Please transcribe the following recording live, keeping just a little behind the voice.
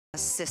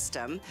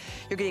system.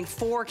 You're getting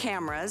 4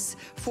 cameras,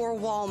 4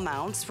 wall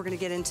mounts. We're gonna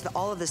get into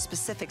all of the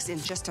specifics in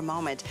just a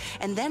moment.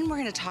 And then we're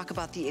gonna talk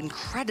about the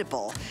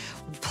incredible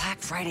Black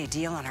Friday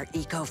deal on our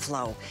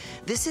EcoFlow.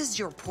 This is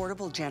your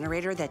portable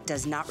generator that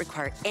does not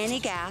require any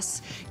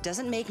gas,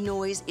 doesn't make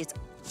noise. It's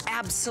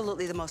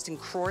absolutely the most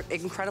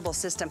incredible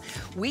system.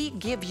 We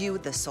give you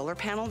the solar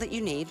panel that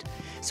you need.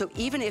 So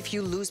even if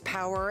you lose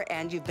power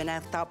and you've been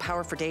without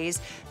power for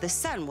days, the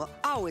sun will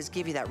always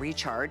give you that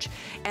recharge.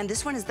 And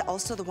this one is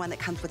also the one that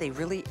comes with a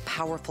really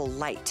powerful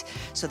light.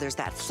 So there's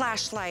that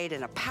flashlight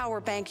and a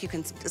power bank. You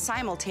can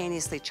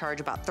simultaneously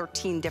charge about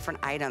 13 different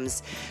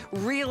items.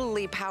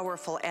 Really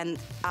powerful. And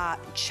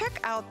check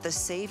out the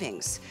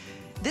savings.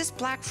 This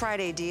Black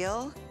Friday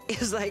deal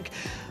is like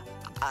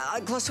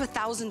close to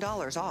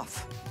 $1,000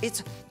 off.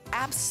 It's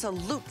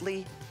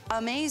absolutely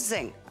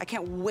amazing. I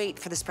can't wait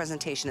for this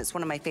presentation. It's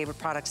one of my favorite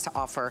products to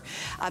offer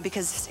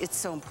because it's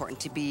so important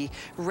to be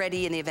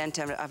ready in the event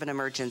of an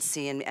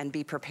emergency and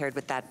be prepared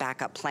with that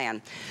backup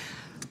plan.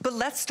 But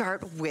let's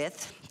start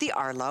with the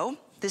Arlo.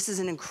 This is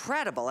an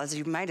incredible, as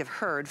you might have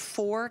heard,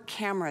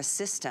 4-camera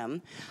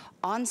system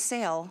on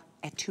sale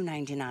at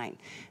 $299.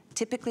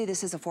 Typically,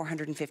 this is a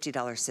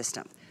 $450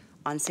 system.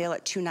 On sale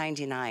at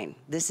 $299.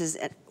 This is,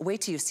 wait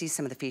till you see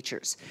some of the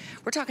features.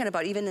 We're talking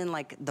about even in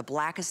like the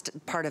blackest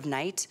part of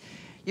night,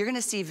 you're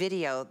gonna see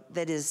video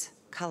that is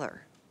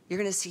color. You're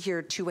gonna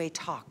hear two-way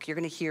talk. You're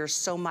gonna hear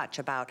so much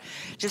about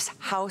just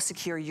how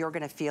secure you're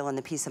gonna feel and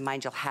the peace of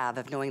mind you'll have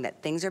of knowing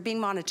that things are being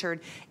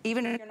monitored,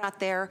 even if you're not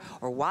there,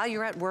 or while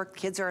you're at work,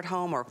 kids are at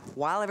home, or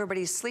while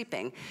everybody's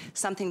sleeping,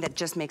 something that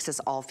just makes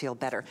us all feel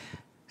better.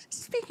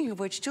 Speaking of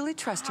which, Julie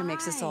Truster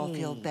makes us all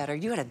feel better.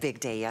 You had a big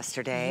day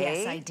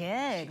yesterday. Yes, I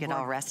did. You get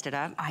all rested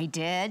up? I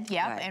did,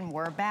 yep, Right. And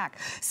we're back.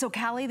 So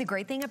Callie, the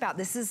great thing about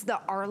this is the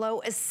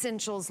Arlo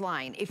Essentials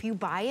line. If you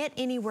buy it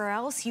anywhere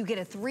else, you get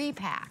a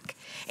 3-pack.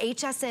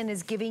 HSN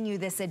is giving you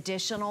this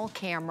additional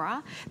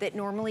camera that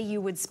normally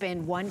you would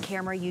spend one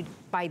camera, you'd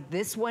buy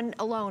this one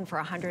alone for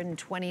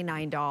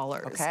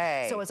 $129.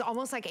 Okay. So it's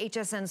almost like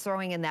HSN's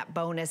throwing in that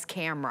bonus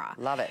camera.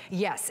 Love it.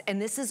 Yes,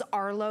 and this is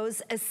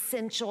Arlo's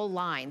Essential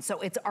line. So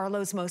it's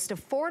Arlo's most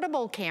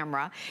affordable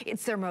camera.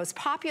 It's their most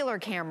popular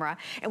camera.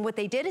 And what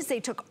they did is they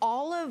took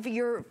all of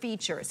your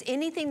features,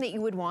 anything that you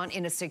would want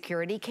in a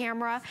security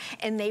camera,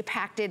 and they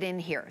packed it in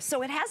here.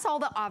 So it has all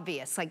the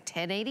obvious, like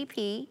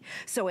 1080p,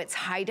 so it's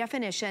high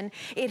definition.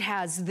 It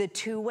has the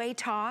two-way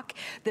talk.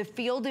 The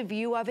field of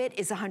view of it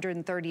is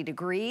 130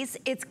 degrees.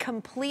 It's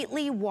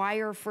completely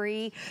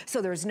wire-free,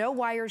 so there's no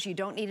wires. You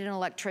don't need an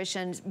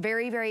electrician.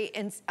 Very, very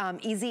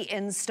easy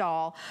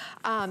install.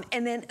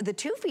 And then the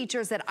two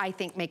features that I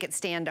think make it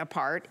stand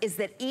apart is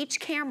that each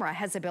camera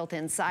has a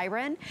built-in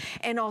siren,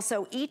 and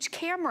also each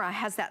camera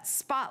has that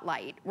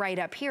spotlight right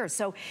up here.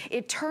 So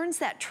it turns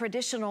that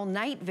traditional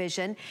night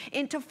vision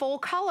into full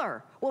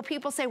color. Well,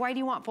 people say, why do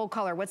you want full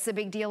color? What's the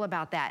big deal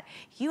about that?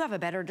 You have a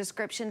better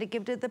description to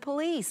give to the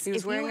police. He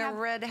was wearing a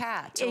red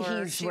hat,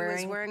 or she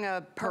was wearing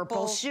a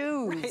purple shoes.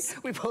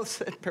 Right. We both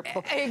said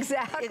purple.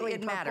 Exactly,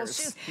 it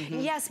matters.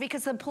 Yes,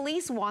 because the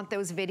police want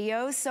those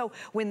videos. So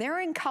when they're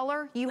in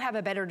color, you have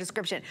a better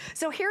description.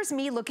 So here's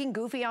me looking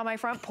goofy on my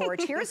front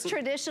porch. Here's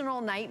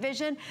traditional night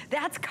vision.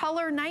 That's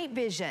color night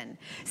vision.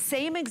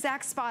 Same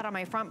exact spot on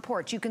my front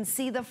porch. You can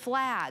see the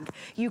flag.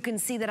 You can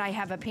see that I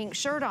have a pink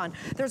shirt on.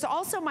 There's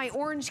also my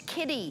orange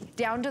kitty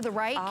down to the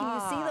right. Can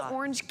you see the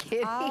orange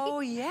kitty? Oh,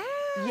 yeah.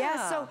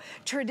 Yeah, so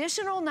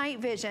traditional night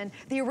vision.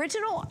 The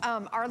original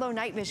Arlo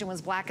night vision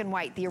was black and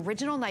white. The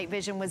original night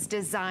vision was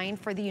designed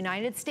for the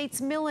United States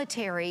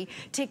military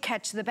to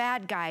catch the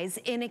bad guys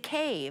in a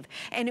cave.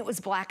 And it was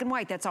black and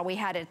white. That's all we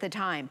had at the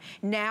time.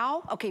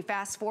 Now, okay,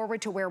 fast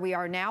forward to where we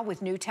are now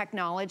with new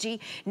technology.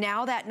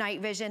 Now that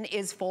night vision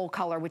is full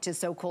color, which is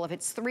so cool. If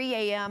it's 3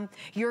 a.m.,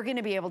 you're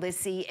gonna be able to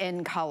see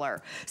in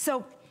color.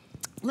 So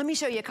let me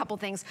show you a couple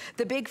things.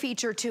 The big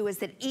feature too is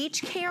that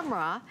each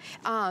camera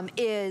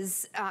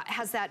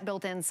has that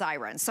built-in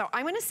siren. So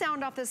I'm gonna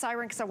sound off the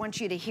siren because I want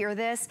you to hear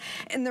this.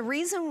 And the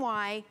reason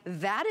why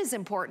that is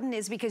important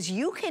is because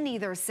you can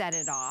either set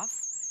it off.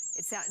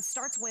 It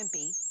starts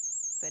wimpy,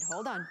 but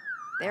hold on.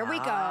 There we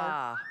go.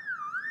 I'll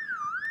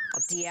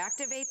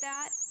deactivate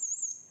that.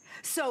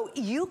 So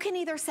you can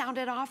either sound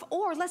it off,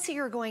 or let's say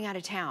you're going out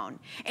of town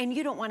and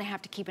you don't want to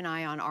have to keep an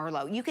eye on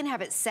Arlo. You can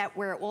have it set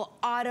where it will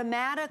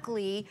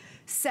automatically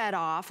set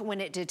off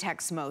when it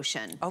detects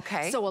motion.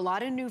 Okay. So a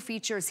lot of new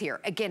features here.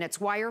 Again, it's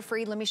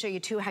wire-free. Let me show you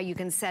too how you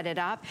can set it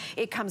up.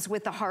 It comes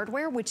with the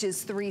hardware, which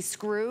is 3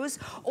 screws,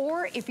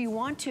 or if you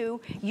want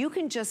to, you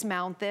can just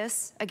mount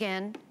this,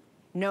 again,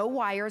 no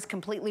wires,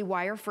 completely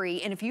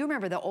wire-free. And if you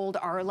remember the old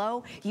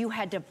Arlo, you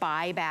had to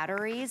buy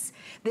batteries.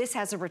 This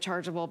has a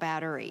rechargeable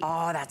battery.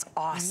 Oh, that's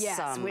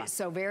awesome. Yes,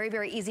 so very,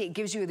 very easy. It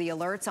gives you the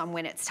alerts on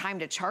when it's time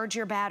to charge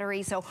your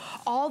battery. So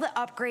all the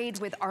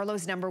upgrades with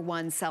Arlo's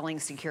 #1 selling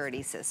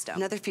security system.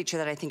 Another feature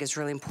that I think is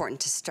really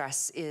important to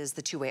stress is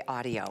the two-way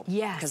audio.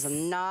 Yes. Because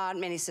not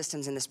many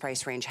systems in this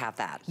price range have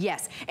that.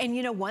 Yes, and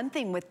you know, one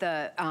thing with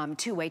the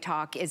two-way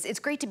talk is it's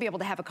great to be able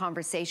to have a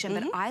conversation,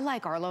 but I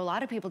like Arlo, a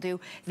lot of people do,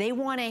 they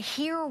want to hear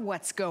hear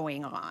what's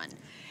going on.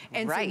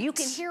 And so you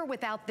can hear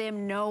without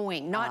them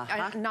knowing, not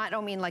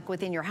I mean like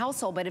within your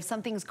household, but if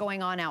something's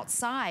going on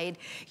outside,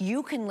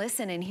 you can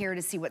listen and hear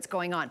to see what's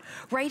going on.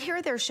 Right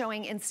here, they're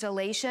showing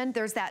installation.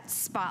 There's that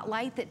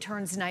spotlight that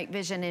turns night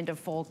vision into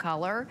full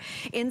color.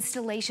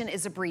 Installation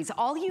is a breeze.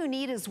 All you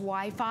need is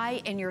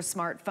Wi-Fi and your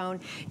smartphone.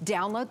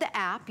 Download the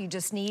app. You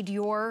just need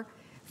your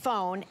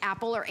phone,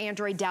 Apple or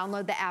Android,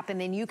 download the app, and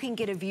then you can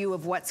get a view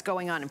of what's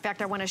going on. In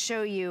fact, I want to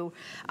show you,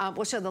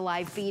 we'll show the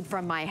live feed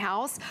from my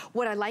house.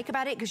 What I like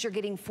about it, because you're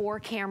getting 4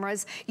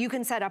 cameras, you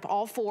can set up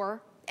all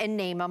 4 and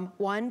name them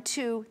 1,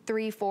 2,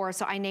 3, 4.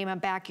 So I name them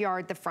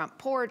backyard, the front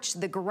porch,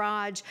 the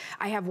garage.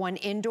 I have one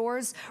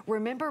indoors.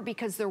 Remember,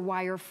 because they're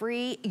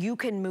wire-free, you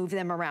can move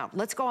them around.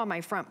 Let's go on my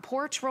front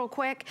porch real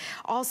quick.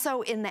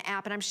 Also in the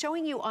app, and I'm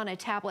showing you on a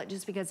tablet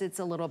just because it's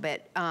a little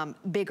bit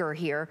bigger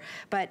here,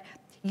 but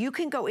you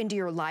can go into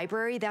your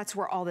library. That's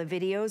where all the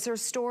videos are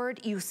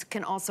stored. You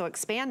can also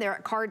expand there.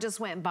 A car just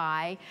went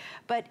by.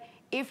 But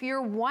if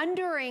you're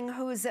wondering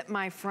who's at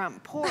my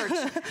front porch,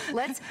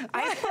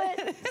 I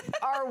put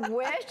our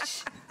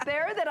witch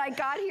there that I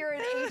got here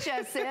at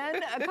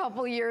HSN a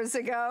couple years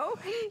ago.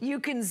 You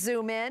can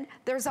zoom in.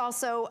 There's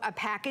also a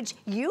package.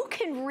 You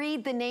can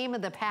read the name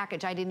of the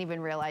package. I didn't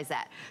even realize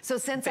that. So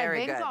since I've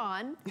been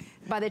gone,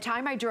 by the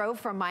time I drove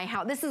from my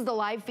house, this is the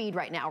live feed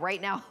right now.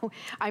 Right now,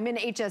 I'm in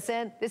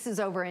HSN. This is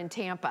over in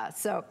Tampa.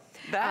 So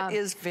that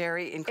is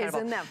very incredible.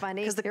 Isn't that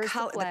funny? Because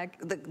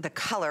the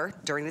color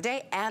during the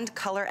day and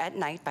color at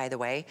night, by the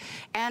way,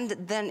 and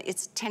then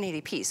it's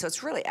 1080p, so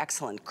it's really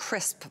excellent,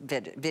 crisp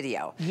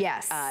video.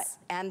 Yes.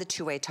 And the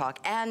two-way talk,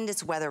 and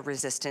it's weather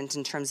resistant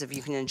in terms of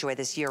you can enjoy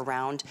this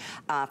year-round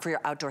for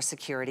your outdoor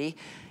security.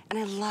 And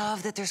I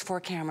love that there's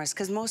 4 cameras,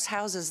 because most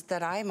houses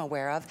that I'm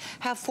aware of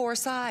have 4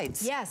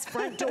 sides. Yes,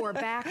 front door,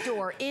 back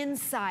door,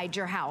 inside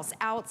your house,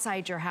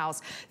 outside your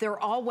house. They're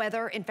all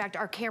weather. In fact,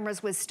 our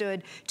cameras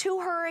withstood 2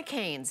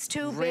 hurricanes,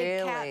 2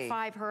 big Cat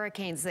 5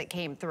 hurricanes that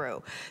came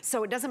through.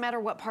 So it doesn't matter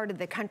what part of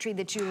the country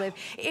that you live.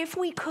 If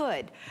we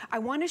could, I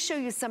want to show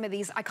you some of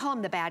these, I call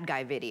them the bad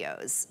guy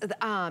videos.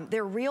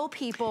 They're real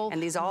people.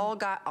 And these all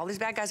these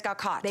bad guys got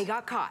caught. They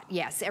got caught,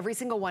 yes, every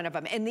single one of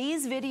them. And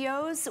these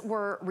videos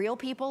were real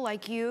people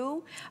like you,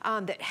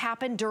 that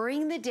happened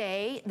during the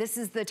day. This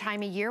is the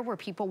time of year where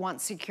people want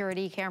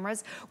security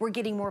cameras. We're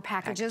getting more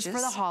packages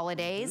for the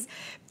holidays.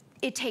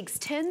 It takes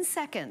 10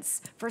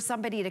 seconds for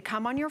somebody to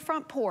come on your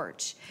front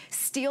porch,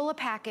 steal a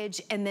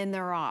package, and then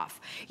they're off.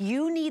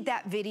 You need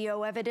that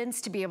video evidence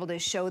to be able to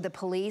show the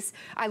police.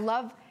 I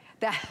love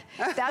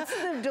that's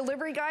the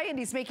delivery guy, and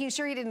he's making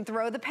sure he didn't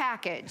throw the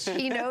package.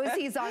 He knows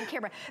he's on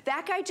camera.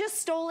 That guy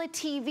just stole a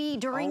TV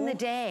during the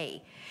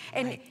day.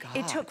 And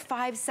it took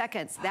 5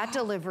 seconds. That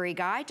delivery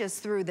guy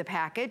just threw the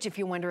package. If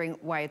you're wondering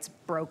why it's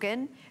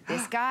broken,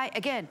 this guy,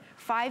 again,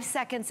 5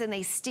 seconds and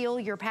they steal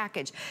your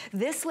package.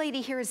 This lady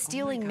here is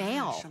stealing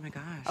mail. Oh my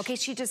gosh. Okay,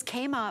 she just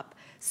came up,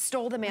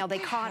 stole the mail. They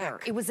caught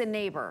her. It was a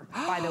neighbor,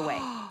 by the way.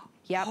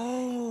 Yep.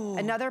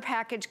 Another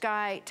package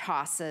guy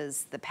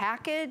tosses the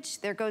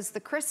package. There goes the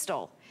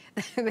crystal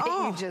that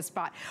you just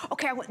bought.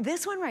 Okay,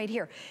 this one right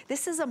here.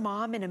 This is a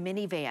mom in a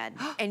minivan.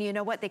 And you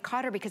know what? They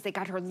caught her because they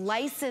got her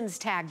license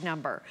tag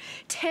number.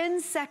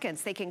 10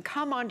 seconds, they can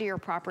come onto your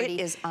property.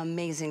 It is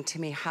amazing to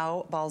me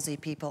how ballsy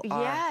people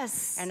are.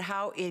 Yes. And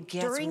how it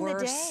gets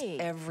worse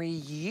every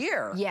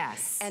year.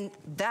 Yes. And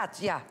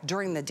that's,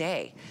 during the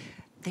day.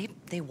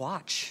 They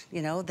watch,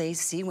 you know, they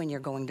see when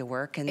you're going to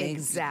work, and they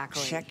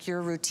check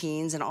your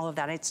routines and all of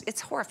that. It's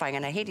horrifying,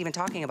 and I hate even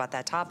talking about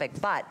that topic,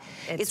 but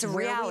it's a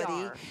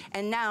reality.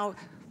 And now,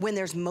 when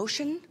there's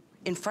motion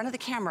in front of the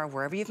camera,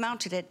 wherever you've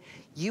mounted it,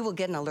 you will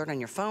get an alert on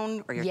your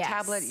phone or your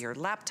tablet, your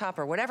laptop,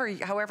 or whatever,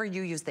 however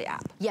you use the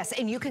app. Yes,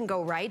 and you can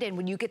go right, and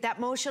when you get that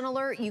motion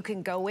alert, you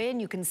can go in,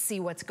 you can see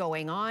what's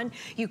going on,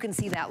 you can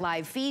see that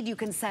live feed, you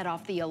can set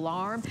off the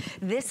alarm.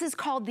 This is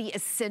called the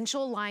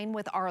Essential line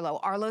with Arlo.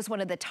 Arlo is one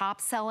of the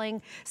top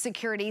selling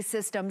security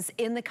systems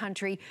in the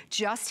country.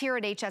 Just here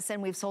at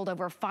HSN, we've sold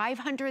over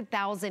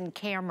 500,000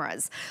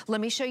 cameras. Let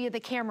me show you the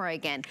camera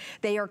again.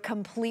 They are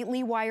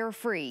completely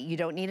wire-free. You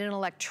don't need an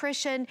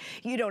electrician.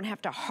 You don't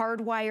have to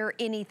hardwire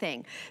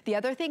anything. The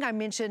other thing I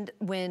mentioned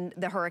when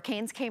the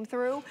hurricanes came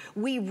through,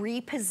 we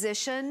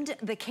repositioned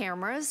the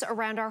cameras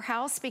around our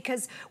house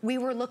because we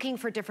were looking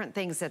for different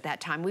things at that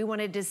time. We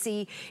wanted to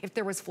see if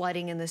there was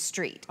flooding in the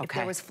street, if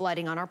there was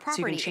flooding on our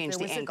property, so you can change if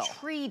there was the angle. a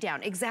tree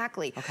down.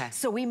 Exactly.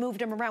 So we moved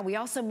them around. We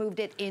also moved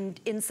it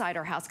inside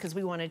our house because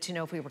we wanted to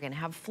know if we were going to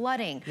have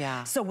flooding.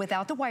 So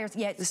without the wires,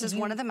 this is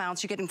one of the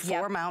mounts. You're getting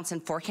 4 mounts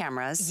and 4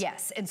 cameras.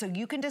 Yes, and so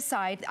you can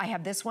decide. I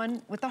have this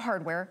one with the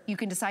hardware. You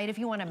can decide if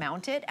you want to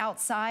mount it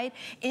outside.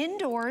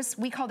 Indoors,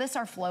 we call this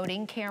our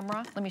floating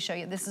camera. Let me show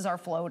you. This is our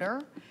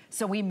floater.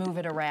 So we move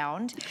it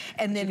around.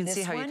 And then you can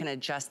see how you can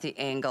adjust the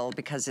angle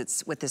because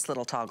it's with this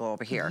little toggle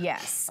over here.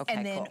 Yes. Okay,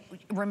 and then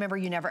remember,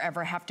 you never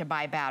ever have to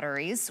buy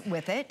batteries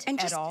with it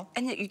at all.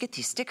 And you get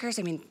these stickers.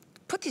 I mean,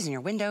 put these in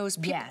your windows.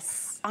 People,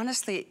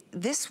 honestly,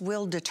 this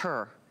will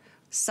deter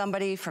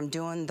somebody from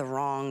doing the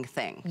wrong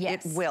thing.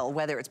 Yes. It will,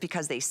 whether it's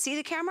because they see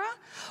the camera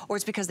or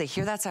it's because they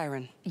hear that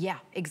siren. Yeah,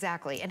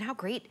 exactly. And how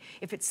great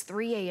if it's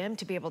 3 a.m.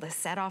 to be able to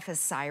set off a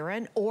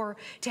siren or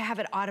to have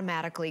it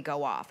automatically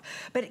go off.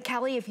 But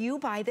Kelly, if you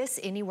buy this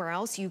anywhere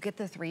else, you get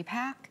the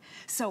 3-pack.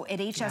 So at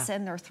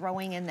HSN, they're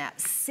throwing in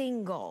that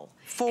single.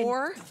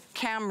 4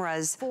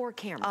 cameras. 4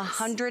 cameras.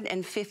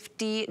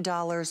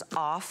 $150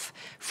 off,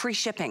 free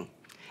shipping.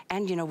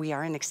 And you know, we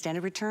are in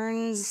extended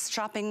returns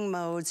shopping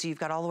mode, so you've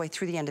got all the way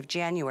through the end of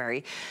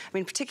January. I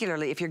mean,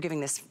 particularly if you're giving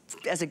this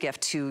as a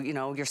gift to, you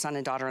know, your son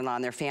and daughter-in-law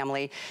and their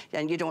family,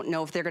 and you don't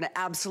know if they're gonna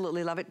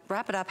absolutely love it,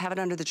 wrap it up, have it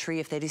under the tree.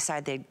 If they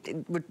decide they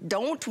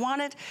don't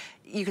want it,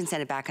 you can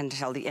send it back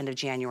until the end of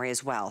January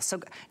as well. So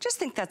just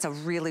think that's a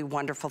really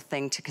wonderful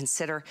thing to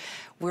consider.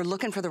 We're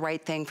looking for the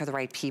right thing for the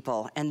right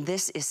people, and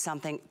this is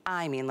something,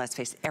 I mean, let's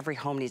face it, every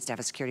home needs to have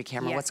a security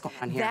camera. Yes. What's going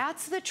on here?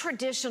 That's the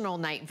traditional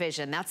night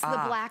vision. That's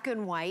the black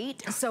and white.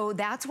 So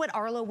that's what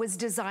Arlo was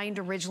designed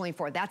originally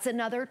for. That's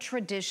another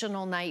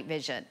traditional night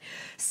vision.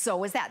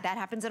 So is that. That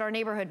happens in our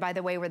neighborhood, by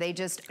the way, where they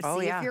just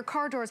see if your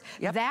car doors.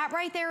 Yep. That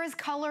right there is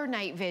color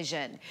night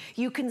vision.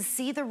 You can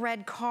see the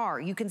red car.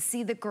 You can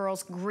see the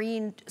girl's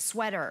green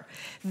sweater.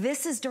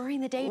 This is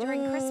during the day,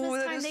 during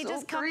Christmas time. They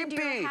just come into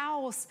your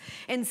house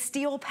and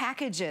steal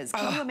packages.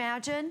 Can you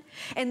imagine?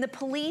 And the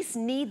police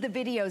need the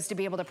videos to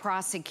be able to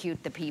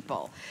prosecute the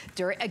people.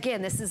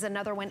 Again, this is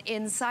another one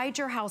inside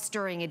your house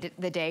during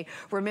the day.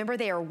 Remember,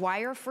 they are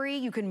wire-free.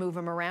 You can move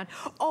them around.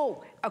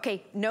 Oh,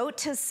 okay, note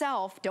to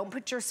self, don't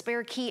put your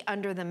spare key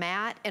under the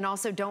mat, and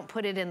also don't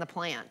put it in the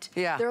plant.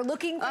 Yeah. They're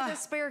looking for the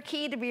spare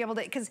key to be able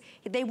to, because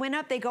they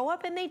go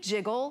up and they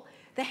jiggle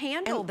the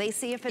handle. And they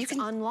see if it's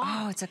unlocked.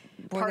 Oh, it's a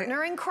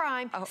partner in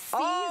crime.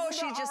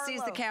 She just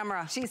sees the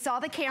camera. She saw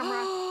the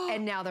camera,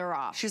 and now they're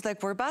off. She's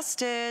like, we're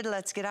busted.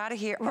 Let's get out of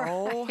here. Right.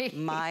 Oh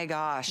my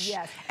gosh.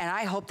 Yes. And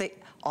I hope that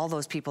all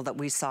those people that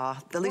we saw,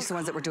 at least the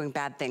ones that were doing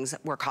bad things,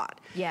 were caught.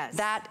 Yes.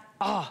 That,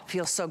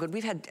 feels so good.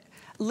 We've had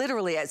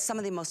literally some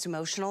of the most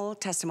emotional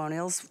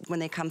testimonials when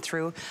they come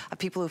through of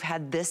people who've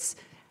had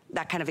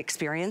that kind of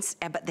experience,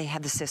 but they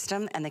had the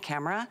system and the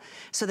camera,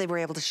 so they were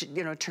able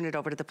to, turn it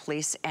over to the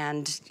police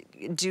and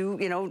do,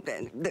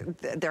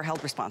 they're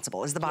held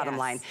responsible is the bottom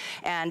line.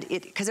 And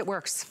because it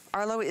works.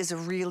 Arlo is a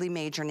really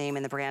major name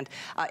in the brand,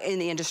 in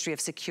the industry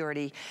of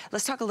security.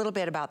 Let's talk a little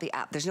bit about the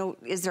app.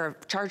 Is there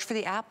a charge for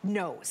the app?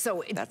 No,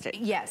 so that's it.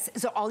 Yes,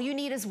 so all you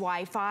need is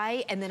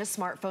Wi-Fi and then a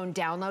smartphone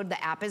download.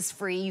 The app is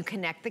free, you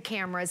connect the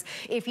cameras.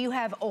 If you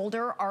have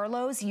older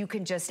Arlos, you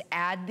can just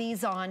add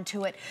these on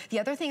to it. The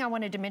other thing I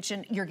wanted to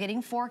mention, you're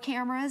getting 4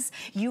 cameras,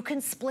 you can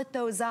split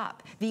those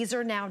up. These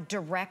are now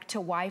direct to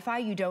Wi-Fi,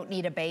 you don't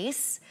need a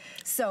base.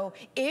 So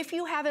if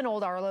you have an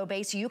old Arlo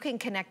base, you can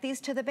connect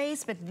these to the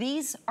base, but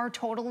these are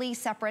totally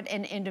separate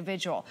and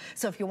individual.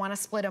 So if you want to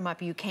split them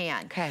up, you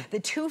can. Okay. The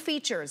 2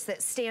 features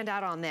that stand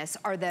out on this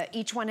are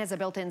each one has a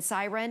built-in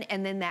siren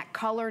and then that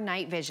color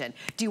night vision.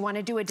 Do you want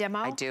to do a demo?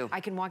 I do. I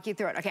can walk you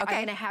through it. Okay, I'm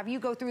going to have you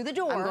go through the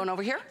door. I'm going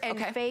over here? And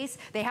face,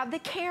 they have the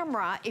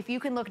camera, if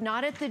you can look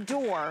not at the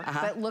door,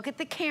 but look at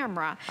the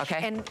camera. Okay.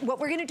 And what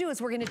we're gonna do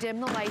is we're gonna dim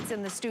the lights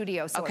in the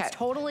studio so it's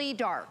totally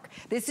dark.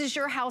 This is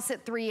your house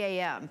at 3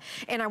 a.m.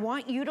 And I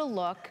want you to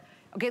look,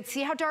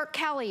 see how dark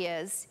Callie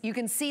is. You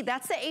can see,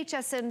 that's the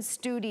HSN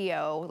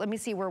studio. Let me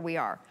see where we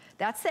are.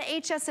 That's the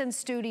HSN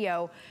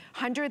studio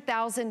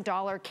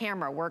 $100,000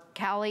 camera where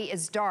Callie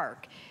is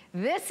dark.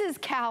 This is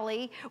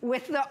Callie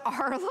with the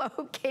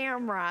Arlo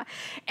camera.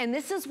 And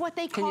this is what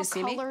they call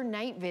color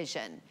night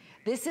vision.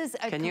 This is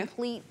a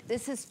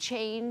this has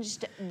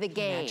changed the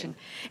game. Imagine.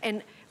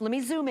 And let me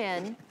zoom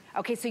in.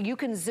 Okay, so you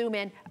can zoom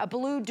in. A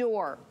blue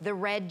door, the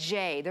red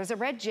J. There's a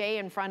red J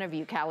in front of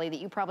you, Callie, that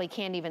you probably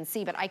can't even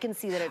see, but I can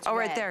see that it's red. Oh,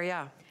 right there,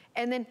 yeah.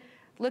 And then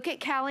look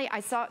at Callie.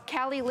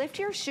 Callie, lift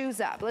your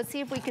shoes up. Let's see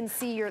if we can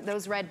see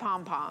those red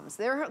pom-poms.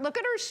 Look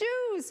at her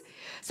shoes.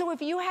 So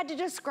if you had to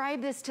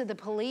describe this to the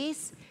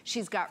police,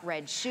 she's got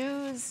red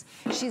shoes.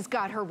 She's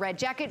got her red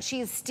jacket.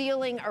 She's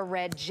stealing a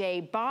red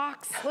J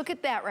box. Look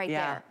at that right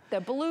there. The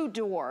blue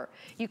door.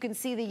 You can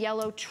see the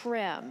yellow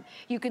trim.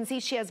 You can see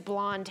she has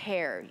blonde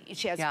hair.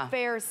 She has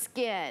fair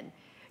skin.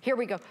 Here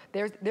we go.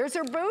 There's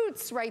her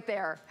boots right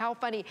there. How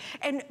funny.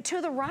 And to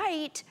the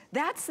right,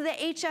 that's the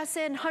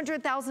HSN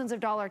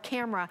 $100,000s of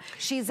camera.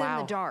 She's in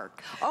the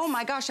dark. Oh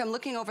my gosh, I'm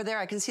looking over there.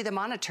 I can see the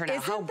monitor now.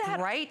 How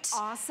bright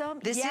awesome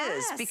this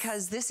is,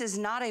 because this is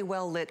not a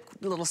well-lit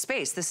little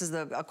space. This is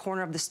a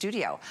corner of the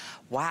studio.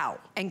 Wow.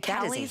 And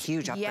that is a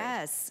huge upgrade.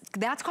 Yes.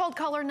 That's called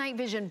color night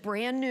vision,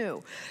 brand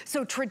new.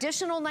 So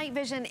traditional night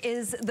vision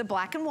is the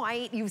black and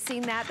white. You've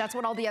seen that. That's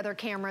what all the other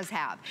cameras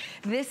have.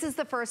 This is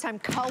the first time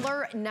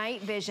color night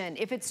vision.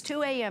 If it's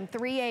 2 a.m.,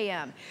 3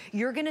 a.m.,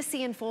 you're gonna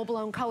see in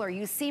full-blown color.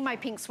 You see my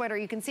pink sweater,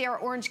 you can see our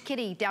orange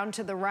kitty down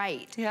to the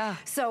right. Yeah.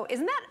 So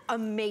isn't that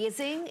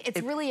amazing?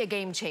 It's really a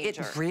game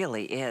changer. It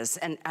really is.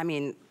 And I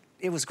mean,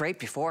 it was great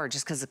before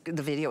just because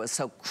the video is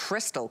so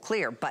crystal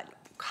clear, but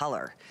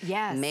color.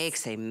 Yes.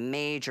 Makes a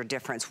major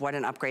difference. What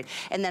an upgrade.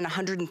 And then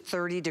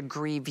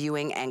 130-degree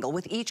viewing angle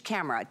with each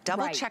camera.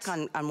 Double check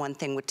on one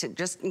thing,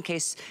 just in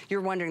case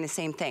you're wondering the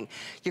same thing.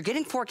 You're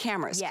getting 4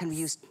 cameras. Yes. Can we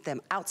use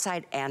them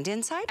outside and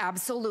inside?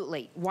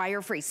 Absolutely,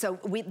 wire-free. So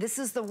this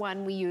is the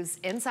one we use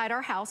inside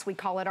our house. We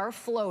call it our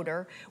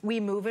floater. We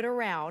move it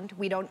around.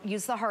 We don't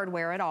use the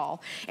hardware at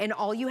all. And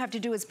all you have to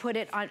do is put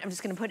it on, I'm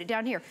just gonna put it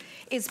down here,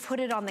 is put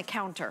it on the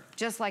counter,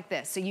 just like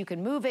this. So you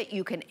can move it,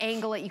 you can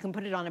angle it, you can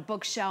put it on a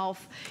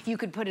bookshelf, you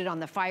could put it on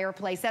the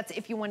fireplace. That's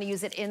if you want to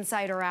use it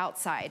inside or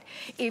outside.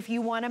 If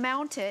you want to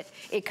mount it,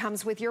 it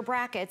comes with your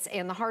brackets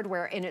and the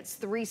hardware, and it's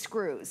 3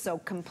 screws. So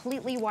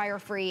completely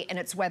wire-free, and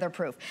it's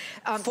weatherproof.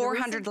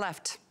 400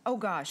 left. Oh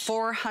gosh.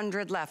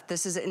 400 left.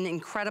 This is an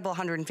incredible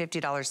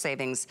 $150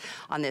 savings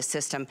on this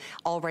system.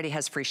 Already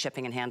has free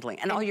shipping and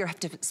handling. And all you have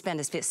to spend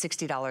is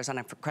 $60 on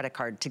a credit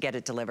card to get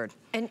it delivered.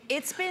 And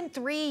it's been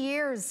 3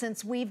 years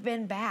since we've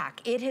been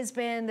back. It has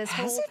been this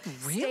whole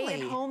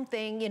stay-at-home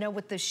thing, you know,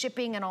 with the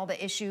shipping and all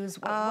the issues.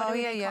 What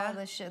do they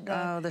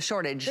call the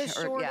shortage. The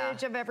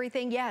shortage of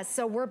everything, yes.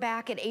 So we're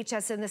back at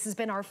HSN. This has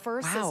been our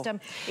first system.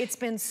 It's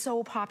been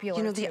so popular.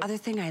 You know, the other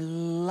thing I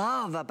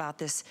love about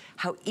this,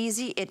 how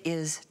easy it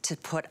is to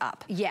put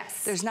up.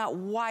 Yes. There's not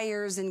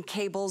wires and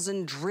cables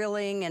and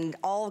drilling and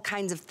all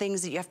kinds of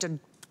things that you have to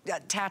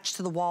attach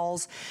to the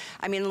walls.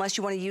 I mean, unless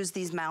you want to use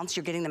these mounts,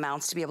 you're getting the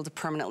mounts to be able to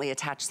permanently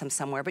attach them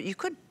somewhere, but you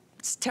could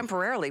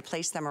temporarily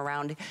place them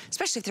around,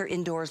 especially if they're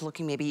indoors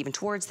looking maybe even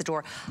towards the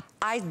door.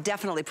 I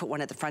definitely put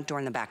one at the front door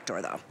and the back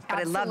door though. But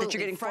Absolutely. I love that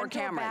you're getting 4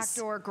 cameras. Back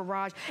door,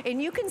 garage.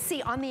 And you can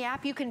see on the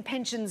app, you can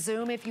pinch and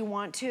zoom if you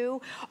want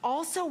to.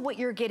 Also, what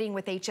you're getting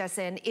with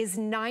HSN is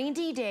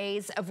 90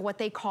 days of what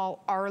they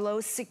call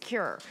Arlo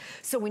Secure.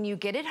 So when you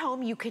get it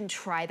home, you can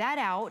try that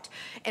out.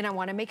 And I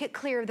want to make it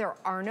clear, there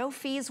are no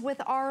fees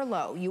with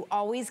Arlo. You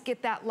always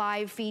get that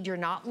live feed. You're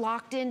not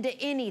locked into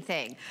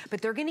anything.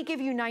 But they're going to give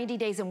you 90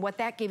 days, and what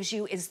that gives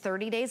you is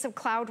 30 days of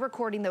cloud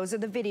recording. Those are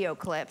the video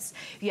clips.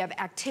 You have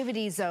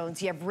activity zones.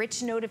 You have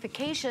rich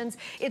notifications.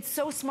 It's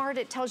so smart.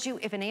 It tells you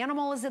if an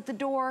animal is at the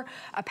door,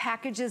 a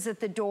package is at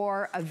the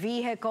door, a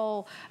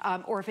vehicle,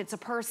 or if it's a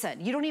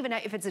person. You don't even,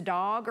 if it's a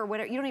dog or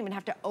whatever, you don't even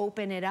have to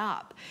open it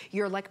up.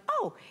 You're like,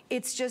 oh,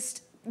 it's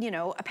just, you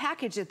know, a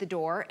package at the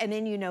door, and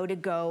then you know to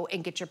go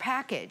and get your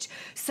package.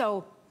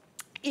 So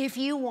if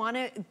you want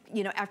to,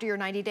 you know, after your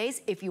 90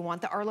 days, if you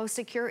want the Arlo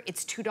Secure,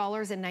 it's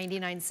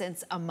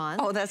 $2.99 a month.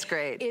 Oh, that's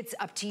great. It's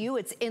up to you.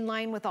 It's in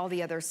line with all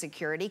the other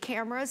security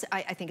cameras.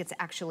 I think it's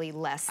actually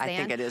less than. I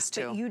think it is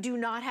too. But you do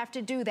not have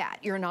to do that.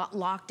 You're not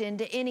locked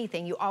into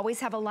anything. You always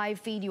have a live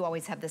feed. You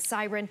always have the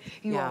siren.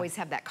 You always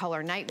have that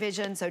color night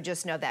vision. So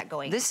just know that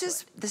going into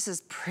it. This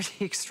is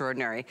pretty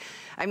extraordinary.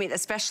 I mean,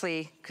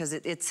 especially because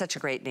it's such a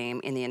great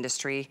name in the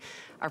industry.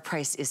 Our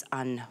price is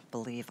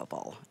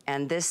unbelievable.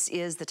 And this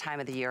is the time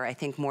of the year, I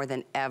think, more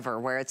than ever,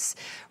 where it's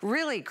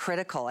really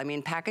critical. I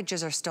mean,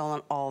 packages are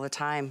stolen all the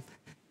time.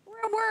 We're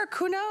at work,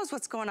 who knows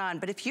what's going on?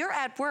 But if you're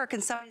at work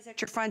and somebody's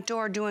at your front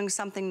door doing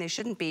something they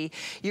shouldn't be,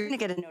 you're gonna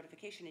get a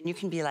notification, and you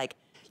can be like,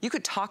 you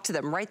could talk to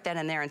them right then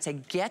and there and say,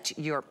 get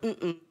your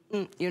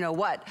you know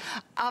what,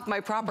 off my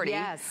property.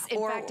 Yes, in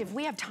fact, if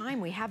we have time,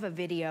 we have a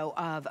video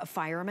of a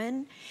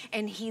fireman,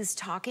 and he's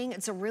talking.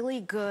 It's a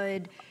really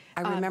good,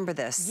 I remember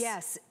this.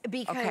 Yes,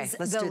 because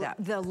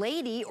the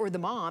lady or the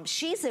mom,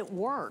 she's at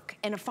work,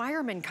 and a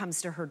fireman comes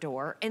to her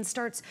door and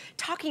starts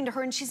talking to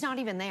her, and she's not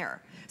even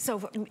there. So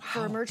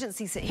for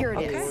emergencies, here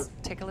it is.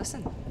 Take a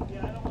listen.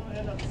 Yeah, I don't want to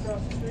end up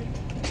across the street.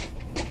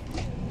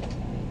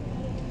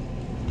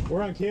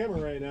 We're on camera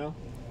right now.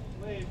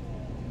 Wait.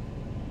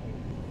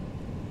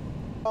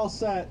 All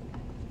set.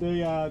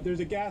 There's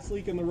a gas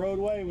leak in the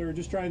roadway. We were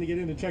just trying to get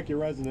in to check your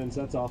residence,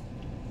 that's all.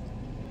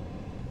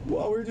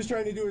 Well, we were just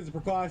trying to do it as a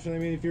precaution. I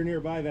mean, if you're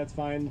nearby, that's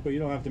fine, but you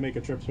don't have to make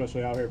a trip,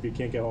 especially out here if you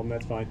can't get home,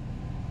 that's fine.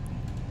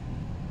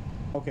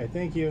 Okay,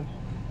 thank you.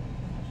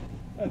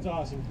 That's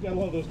awesome. I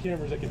love those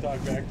cameras that can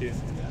talk back to you.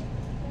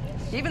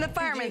 Even the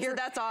fireman said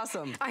that's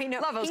awesome. I know.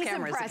 Love those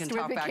cameras that can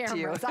talk back to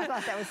you. I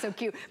thought that was so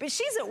cute. But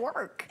she's at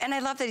work. And I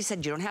love that he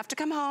said, you don't have to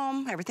come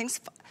home. Everything's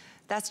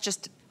that's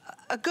just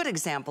a good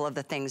example of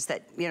the things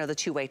that, you know, the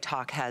two-way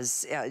talk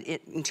has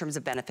in terms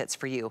of benefits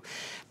for you.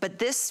 But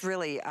this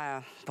really,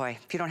 boy,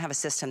 if you don't have a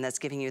system that's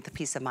giving you the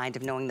peace of mind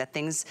of knowing that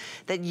things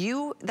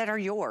that are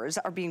yours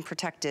are being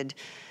protected,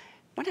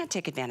 why not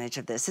take advantage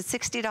of this? It's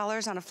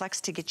 $60 on a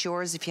Flex to get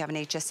yours. If you have an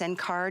HSN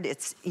card,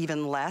 it's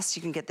even less.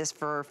 You can get this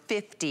for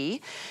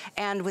 $50.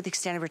 And with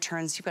extended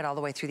returns, you've got all the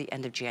way through the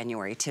end of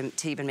January to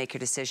even make your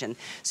decision.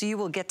 So you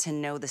will get to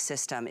know the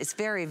system. It's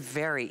very,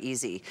 very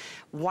easy.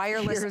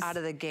 Wireless out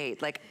of the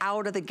gate, like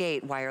out of the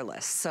gate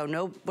wireless. So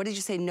no, what did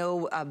you say,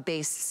 no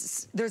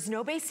base? There's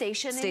no base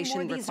station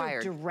anymore. These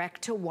are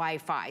direct to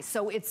Wi-Fi.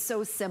 So it's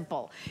so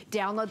simple.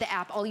 Download the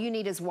app. All you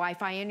need is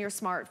Wi-Fi in your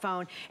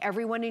smartphone.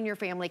 Everyone in your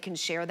family can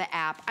share the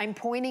app. app. I'm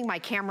pointing my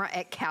camera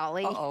at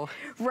Callie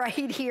right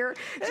here,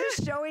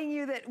 just showing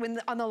you that when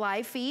on the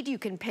live feed, you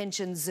can pinch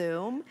and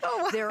zoom.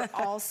 They're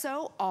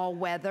also all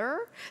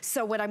weather.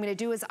 So what I'm gonna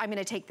do is I'm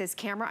gonna take this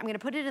camera, I'm gonna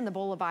put it in the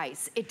bowl of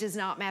ice. It does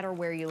not matter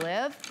where you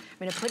live.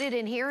 I'm gonna put it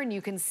in here and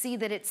you can see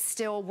that it's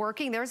still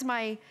working. There's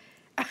my,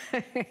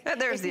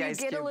 there's the ice cube.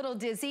 If you get a little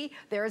dizzy,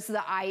 there's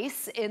the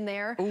ice in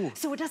there. Ooh.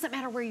 So it doesn't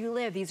matter where you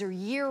live. These are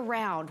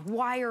year-round,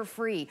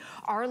 wire-free.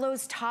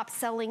 Arlo's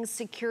top-selling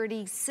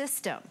security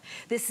system.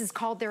 This is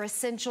called their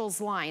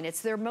Essentials line.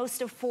 It's their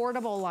most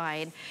affordable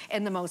line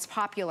and the most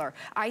popular.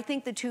 I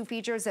think the two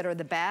features that are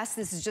the best,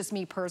 this is just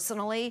me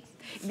personally,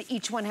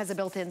 each one has a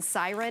built-in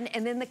siren,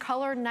 and then the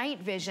color night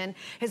vision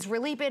has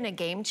really been a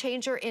game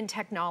changer in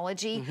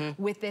technology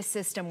with this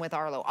system with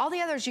Arlo. All the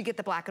others, you get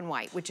the black and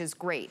white, which is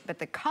great, but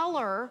the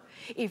color,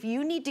 if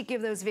you need to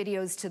give those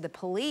videos to the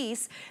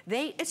police,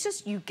 it's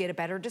just you get a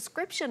better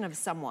description of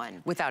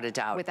someone. Without a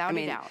doubt. Without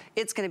a doubt.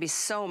 It's going to be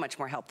so much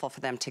more helpful for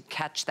them to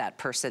catch that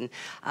person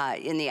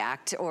in the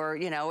act, or,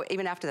 you know,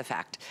 even after the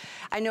fact.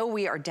 I know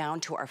we are down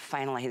to our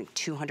final, I think,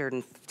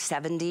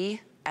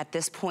 270. At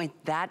this point,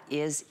 that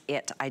is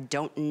it. I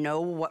don't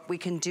know what we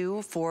can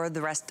do for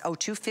the rest.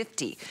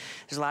 250.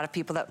 There's a lot of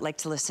people that like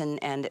to listen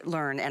and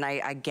learn, and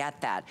I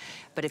get that.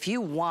 But if you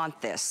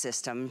want this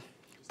system,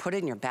 put it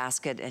in your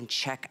basket and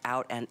check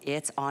out, and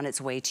it's on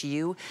its way to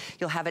you.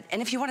 You'll have it, and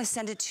if you want to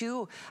send it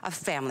to a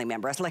family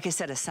member, like I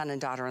said, a son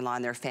and daughter-in-law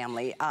and their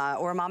family,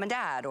 or a mom and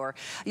dad, or,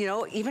 you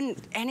know, even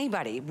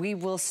anybody, we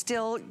will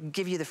still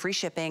give you the free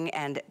shipping,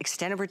 and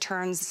extended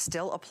returns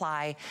still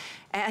apply.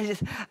 And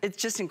it's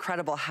just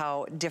incredible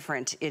how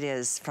different it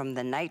is from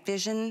the night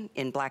vision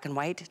in black and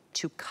white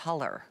to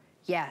color.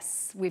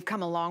 Yes, we've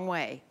come a long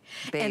way.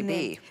 Baby. And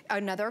then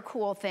another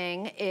cool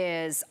thing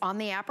is on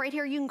the app right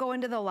here, you can go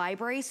into the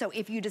library. So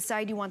if you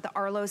decide you want the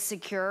Arlo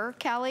Secure,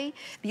 Callie,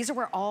 these are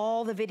where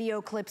all the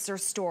video clips are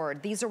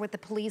stored. These are what the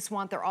police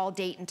want. They're all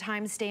date and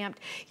time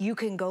stamped. You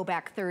can go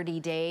back 30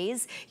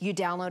 days. You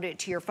download it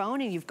to your phone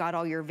and you've got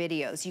all your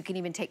videos. You can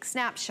even take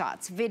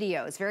snapshots,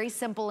 videos, very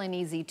simple and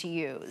easy to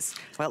use.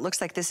 Well, it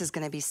looks like this is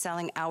going to be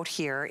selling out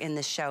here in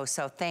the show,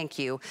 so thank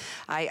you.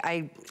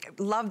 I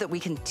love that we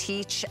can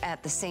teach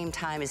at the same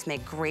time as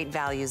make great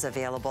values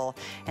available,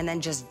 and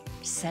then just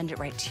send it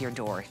right to your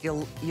door.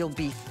 You'll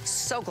be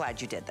so glad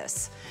you did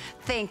this.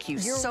 Thank you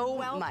so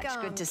much.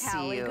 Good to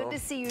see you. Good to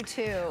see you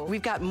too.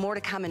 We've got more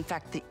to come. In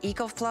fact, the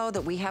EcoFlow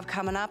that we have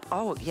coming up,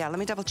 oh yeah, let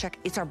me double check.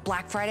 It's our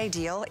Black Friday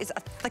deal. It's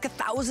like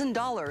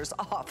 $1,000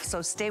 off,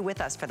 so stay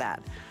with us for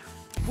that.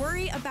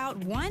 Worry about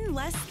one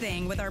less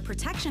thing with our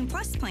Protection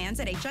Plus plans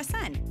at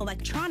HSN.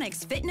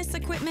 Electronics, fitness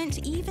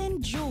equipment,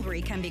 even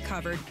jewelry can be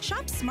covered.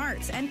 Shop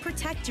smart and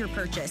protect your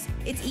purchase.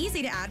 It's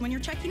easy to add when you're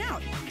checking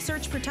out.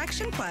 Search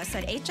Protection Plus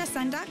at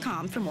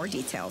hsn.com for more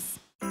details.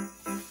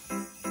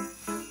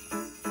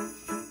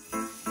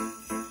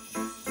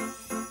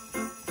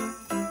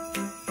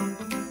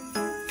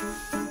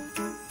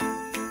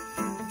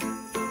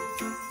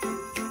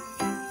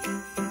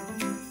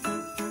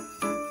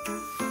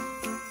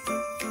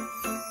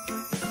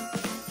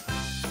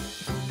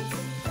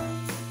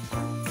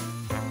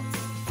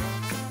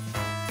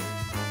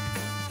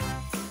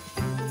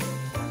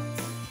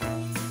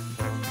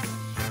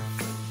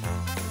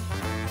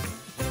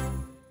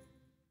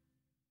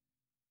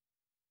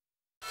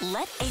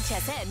 Let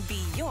HSN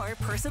be your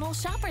personal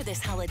shopper this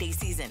holiday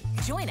season.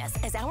 Join us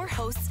as our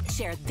hosts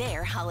share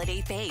their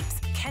holiday faves.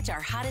 Catch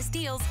our hottest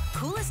deals,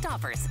 coolest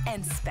offers,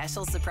 and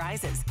special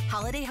surprises.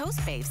 Holiday Host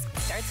Faves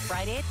starts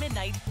Friday at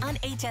midnight on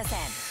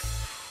HSN.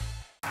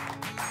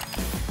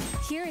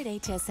 Here at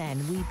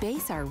HSN, we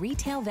base our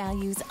retail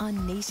values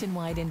on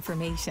nationwide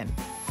information.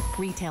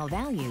 Retail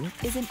value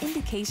is an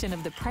indication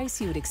of the price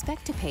you would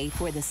expect to pay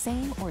for the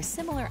same or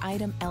similar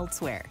item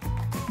elsewhere,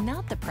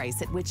 not the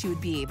price at which you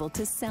would be able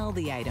to sell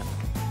the item.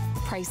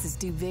 Prices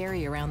do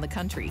vary around the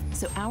country,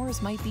 so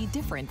ours might be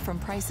different from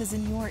prices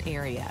in your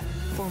area.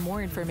 For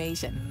more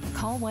information,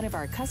 call one of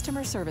our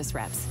customer service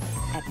reps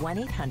at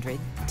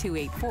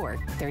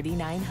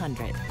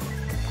 1-800-284-3900.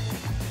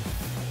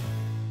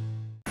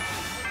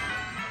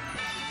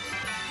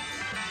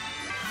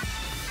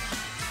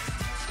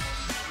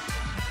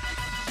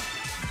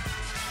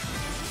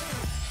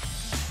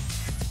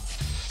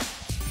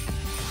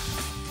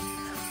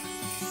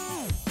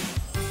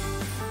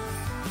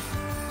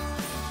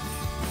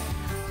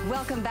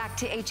 Welcome back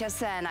to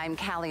HSN. I'm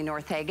Callie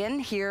Northagen,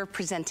 here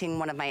presenting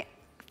one of my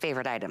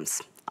favorite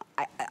items.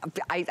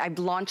 I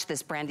launched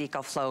this brand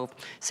EcoFlow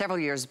several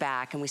years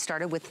back, and we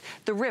started with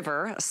the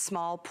River, a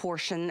small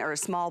portion or a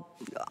small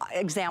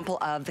example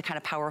of the kind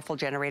of powerful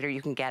generator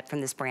you can get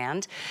from this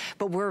brand.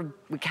 But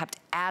we kept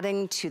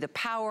adding to the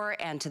power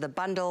and to the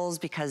bundles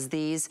because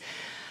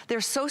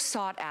they're so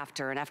sought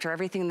after, and after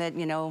everything that,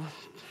 you know,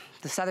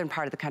 the southern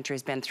part of the country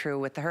has been through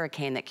with the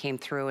hurricane that came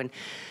through, and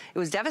it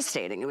was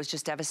devastating. It was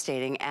just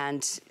devastating.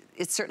 And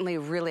it's certainly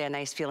really a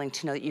nice feeling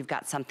to know that you've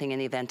got something in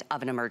the event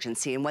of an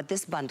emergency. And what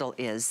this bundle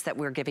is that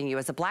we're giving you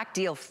as a Black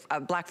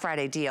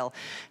Friday deal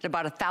at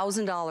about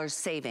 $1,000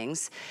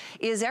 savings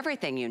is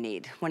everything you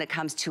need when it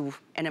comes to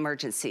an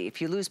emergency.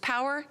 If you lose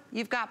power,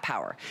 you've got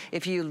power.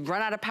 If you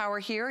run out of power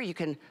here, you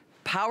can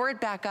power it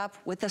back up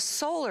with a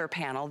solar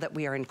panel that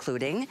we are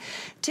including.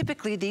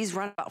 Typically, these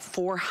run about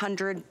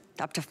 $400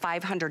 up to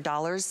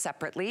 $500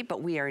 separately,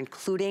 but we are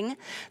including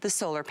the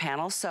solar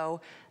panel. So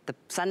the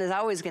sun is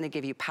always going to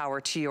give you power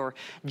to your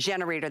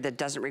generator that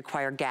doesn't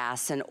require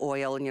gas and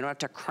oil, and you don't have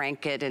to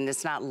crank it, and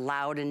it's not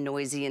loud and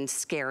noisy and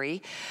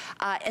scary.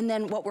 And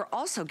then what we're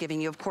also giving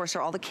you, of course,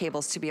 are all the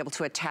cables to be able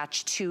to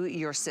attach to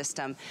your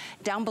system.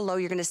 Down below,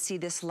 you're going to see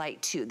this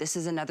light too. This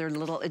is another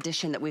little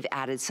addition that we've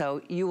added,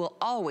 so you will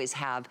always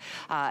have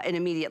an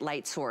immediate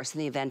light source in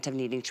the event of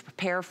needing to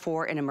prepare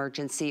for an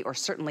emergency, or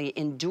certainly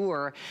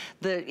endure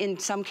in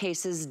some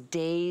cases,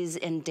 days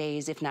and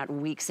days, if not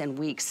weeks and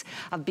weeks,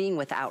 of being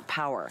without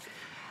power.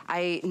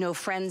 I know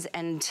friends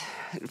and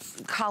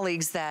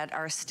colleagues that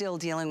are still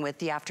dealing with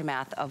the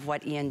aftermath of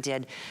what Ian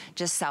did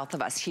just south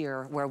of us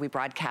here, where we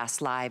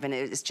broadcast live, and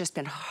it's just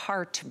been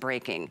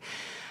heartbreaking.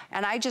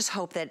 And I just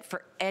hope that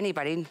for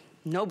anybody,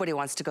 nobody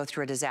wants to go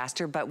through a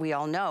disaster, but we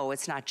all know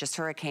it's not just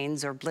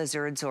hurricanes or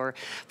blizzards or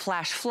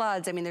flash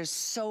floods. I mean, there's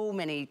so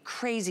many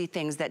crazy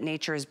things that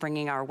nature is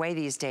bringing our way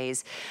these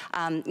days.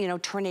 You know,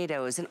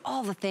 tornadoes and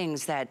all the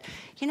things that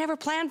you never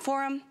planned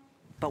for them,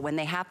 but when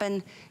they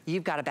happen,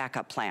 you've got a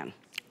backup plan.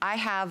 I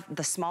have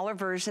the smaller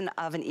version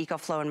of an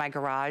EcoFlow in my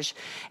garage,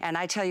 and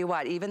I tell you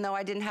what, even though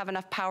I didn't have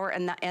enough power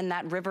in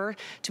that river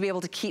to be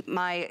able to keep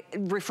my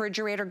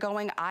refrigerator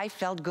going, I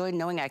felt good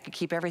knowing I could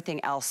keep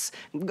everything else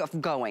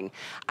going.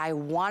 I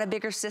want a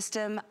bigger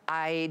system.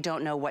 I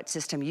don't know what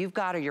system you've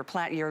got or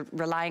you're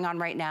relying on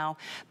right now,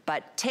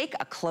 but take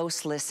a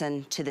close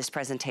listen to this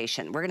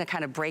presentation. We're gonna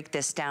kind of break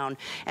this down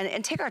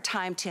and take our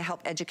time to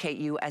help educate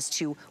you as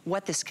to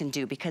what this can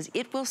do, because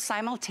it will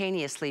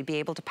simultaneously be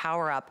able to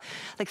power up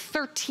like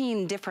 13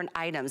 different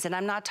items. And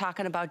I'm not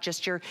talking about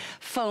just your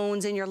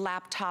phones and your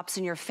laptops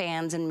and your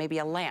fans and maybe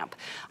a lamp.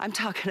 I'm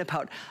talking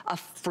about a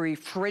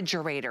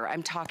refrigerator.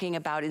 I'm talking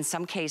about, in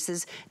some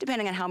cases,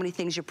 depending on how many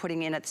things you're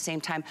putting in at the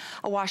same time,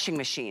 a washing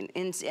machine.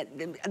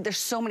 There's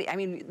so many, I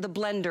mean, the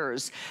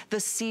blenders, the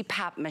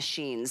CPAP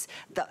machines,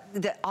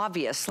 the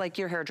obvious, like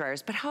your hair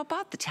dryers, but how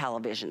about the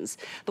televisions,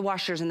 the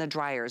washers and the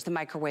dryers, the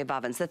microwave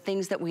ovens, the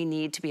things that we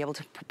need to be able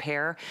to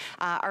prepare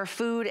our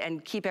food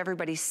and keep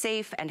everybody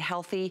safe and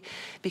healthy,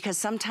 because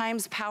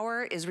sometimes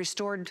power is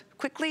restored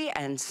quickly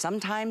and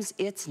sometimes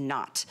it's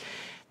not.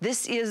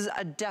 This is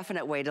a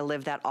definite way to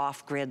live that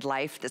off-grid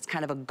life. That's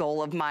kind of a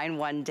goal of mine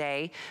one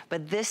day.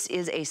 But this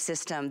is a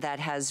system that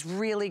has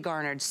really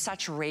garnered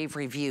such rave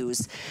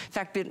reviews. In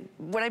fact,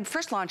 when I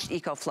first launched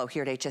EcoFlow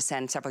here at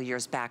HSN several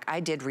years back, I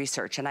did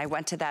research, and I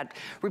went to that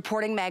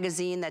reporting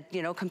magazine that,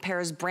 you know,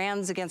 compares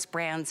brands against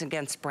brands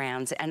against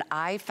brands, and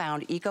I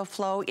found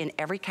EcoFlow in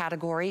every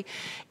category.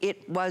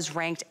 It was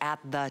ranked at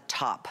the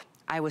top.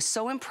 I was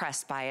so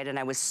impressed by it, and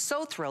I was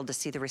so thrilled to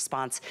see the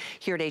response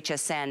here at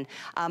HSN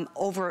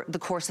over the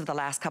course of the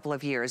last couple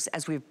of years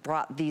as we've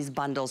brought these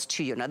bundles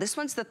to you. Now, this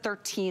one's the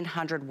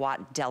 1300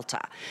 watt Delta.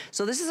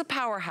 So this is a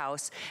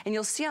powerhouse, and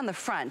you'll see on the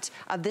front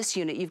of this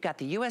unit, you've got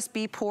the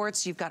USB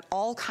ports, you've got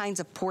all kinds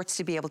of ports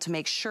to be able to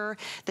make sure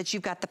that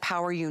you've got the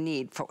power you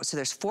need. So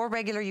there's 4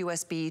 regular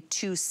USB,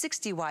 2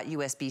 60 watt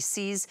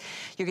USB-Cs.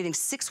 You're getting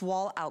 6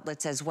 wall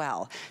outlets as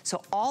well.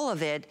 So all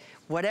of it,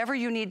 whatever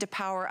you need to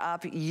power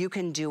up, you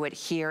can do it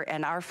here.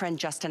 And our friend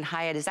Justin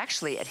Hyatt is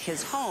actually at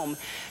his home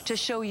to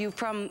show you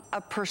from a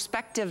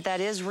perspective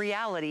that is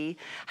reality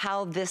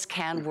how this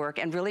can work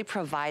and really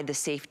provide the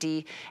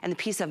safety and the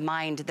peace of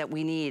mind that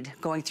we need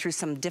going through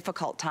some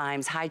difficult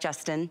times. Hi,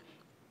 Justin.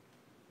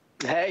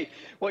 Hey,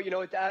 well, you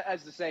know,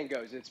 as the saying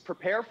goes, it's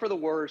prepare for the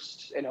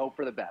worst and hope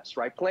for the best,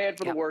 right? Plan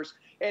for the worst.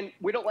 And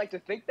we don't like to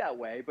think that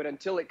way, but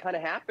until it kind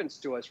of happens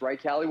to us,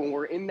 right, Callie, when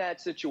we're in that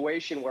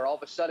situation where all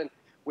of a sudden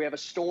we have a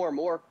storm,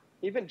 or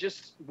even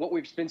just what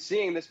we've been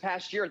seeing this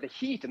past year, the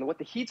heat and what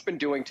the heat's been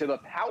doing to the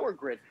power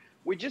grid,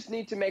 we just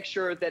need to make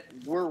sure that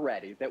we're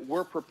ready, that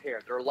we're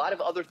prepared. There are a lot of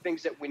other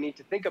things that we need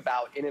to think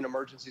about in an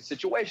emergency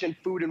situation.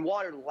 Food and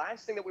water, the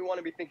last thing that we want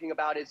to be thinking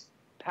about is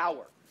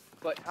power.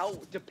 But how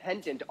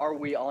dependent are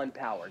we on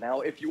power?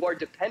 Now, if you are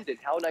dependent,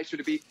 how nice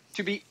would it be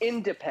to be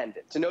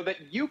independent, to know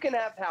that you can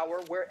have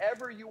power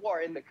wherever you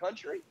are in the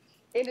country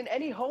and in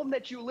any home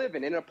that you live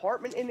in an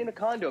apartment and in a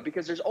condo,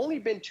 because there's only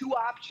been 2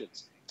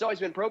 options. It's always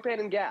been propane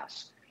and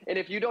gas. And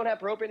if you don't have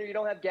propane or you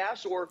don't have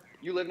gas, or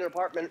you live in an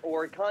apartment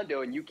or a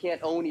condo and you can't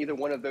own either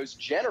one of those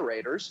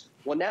generators,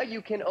 well, now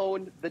you can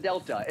own the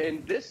Delta.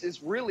 And this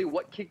is really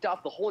what kicked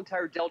off the whole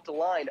entire Delta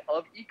line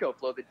of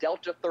EcoFlow, the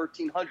Delta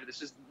 1300.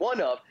 This is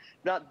one of,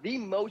 not the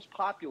most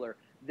popular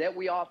that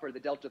we offer, the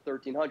Delta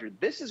 1300.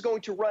 This is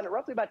going to run at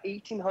roughly about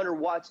 1,800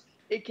 watts.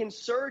 It can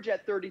surge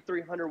at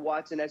 3,300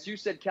 watts. And as you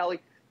said, Kelly,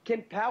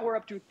 can power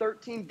up to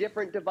 13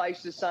 different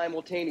devices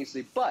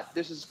simultaneously. But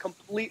this is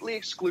completely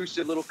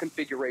exclusive little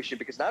configuration,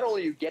 because not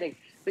only are you getting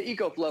the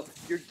EcoFlow,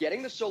 you're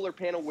getting the solar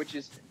panel, which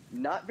is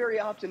not very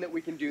often that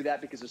we can do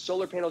that because the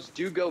solar panels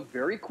do go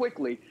very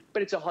quickly,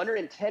 but it's a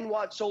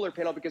 110-watt solar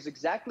panel because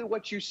exactly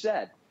what you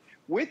said.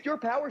 With your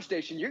power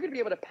station, you're going to be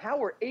able to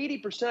power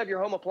 80% of your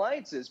home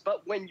appliances,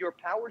 but when your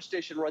power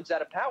station runs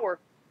out of power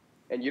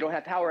and you don't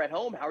have power at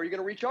home, how are you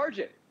going to recharge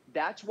it?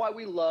 That's why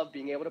we love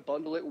being able to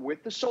bundle it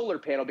with the solar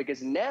panel,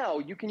 because now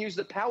you can use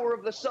the power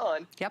of the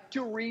sun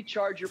to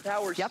recharge your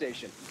power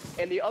station.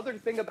 And the other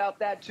thing about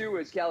that too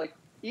is, Callie,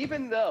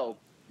 even though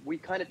we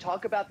kind of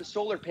talk about the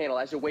solar panel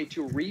as a way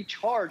to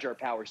recharge our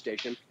power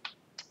station, I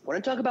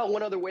want to talk about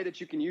one other way that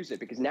you can use it,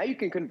 because now you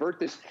can convert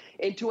this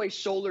into a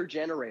solar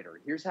generator.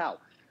 Here's how.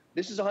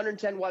 This is a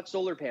 110-watt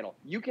solar panel.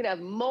 You can have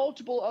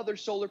multiple other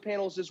solar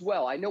panels as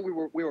well. I know we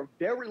were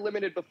very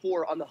limited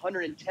before on the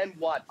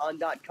 110-watt on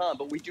 .com,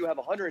 but we do have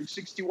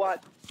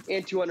 160-watt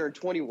and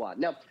 220-watt.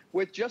 Now,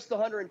 with just the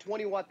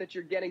 120-watt that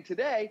you're getting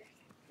today,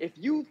 if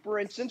you, for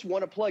instance,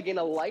 want to plug in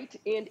a light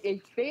and a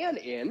fan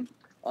in,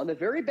 on the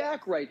very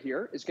back right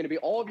here is going to be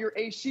all of your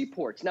AC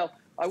ports. Now,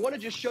 I want to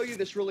just show you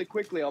this really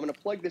quickly. I'm going to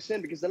plug this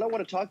in because then I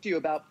want to talk to you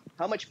about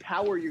how much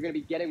power you're going to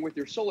be getting with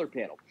your solar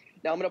panel.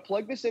 Now, I'm going to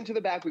plug this into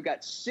the back. We've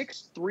got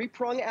 6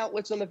 3-prong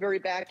outlets on the very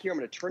back here. I'm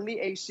going to turn the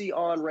AC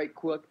on right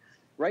quick.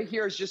 Right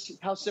here is just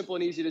how simple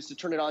and easy it is to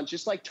turn it on,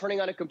 just like turning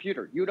on a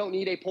computer. You don't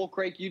need a pull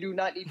crank. You do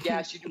not need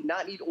gas. You do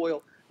not need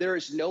oil. There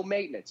is no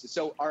maintenance.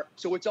 So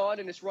it's on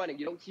and it's running.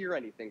 You don't hear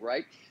anything,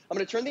 right? I'm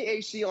going to turn the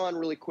AC on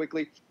really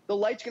quickly. The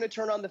light's going to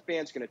turn on. The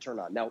fan's going to turn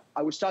on. Now,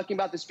 I was talking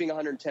about this being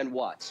 110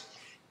 watts.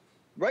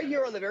 Right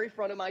here on the very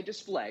front of my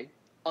display,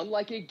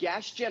 unlike a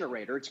gas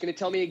generator, it's going to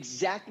tell me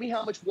exactly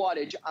how much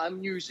wattage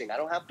I'm using. I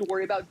don't have to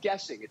worry about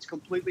guessing. It's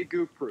completely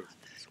goof-proof.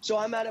 So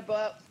I'm at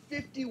about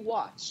 50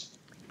 watts.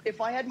 If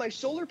I had my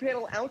solar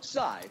panel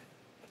outside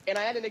and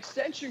I had an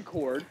extension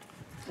cord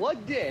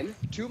plugged in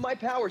to my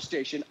power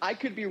station, I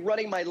could be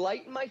running my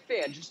light and my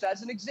fan, just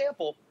as an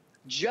example,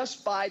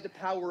 just by the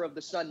power of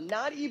the sun,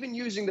 not even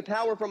using the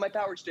power from my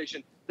power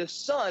station. The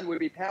sun would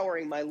be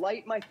powering my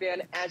light, my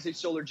fan as a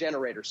solar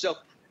generator. So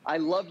I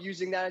love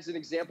using that as an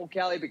example,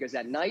 Callie, because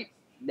at night,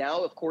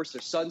 now, of course,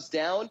 the sun's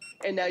down,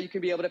 and now you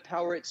can be able to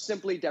power it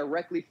simply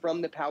directly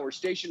from the power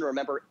station.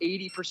 Remember,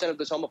 80% of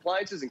those home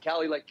appliances, and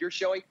Callie, like you're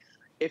showing,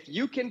 if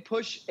you can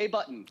push a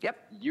button,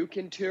 you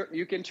can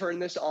turn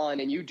this on,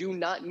 and you do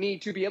not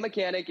need to be a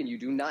mechanic, and you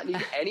do not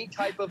need any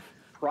type of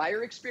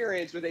prior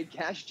experience with a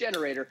gas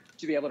generator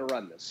to be able to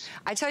run this.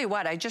 I tell you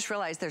what, I just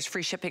realized there's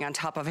free shipping on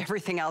top of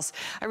everything else.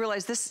 I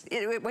realized this,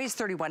 it weighs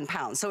 31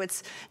 pounds, so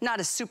it's not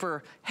a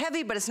super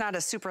heavy, but it's not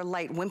a super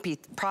light, wimpy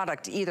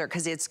product either,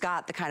 because it's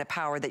got the kind of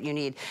power that you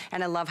need.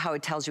 And I love how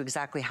it tells you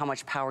exactly how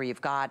much power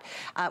you've got.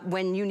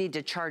 When you need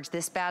to charge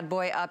this bad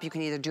boy up, you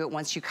can either do it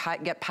once you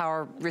get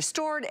power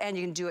restored, and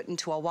you can do it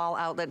into a wall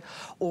outlet,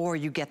 or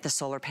you get the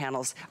solar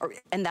panels,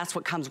 and that's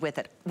what comes with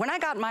it. When I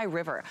got my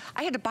River,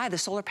 I had to buy the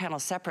solar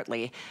panels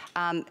separately.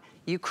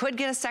 You could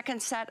get a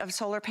second set of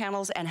solar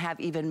panels and have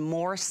even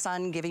more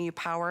sun giving you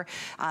power.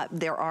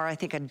 There are, I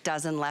think, a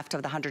dozen left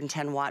of the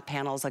 110-watt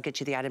panels. I'll get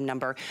you the item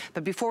number.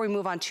 But before we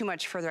move on too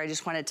much further, I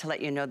just wanted to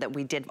let you know that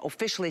we did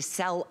officially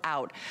sell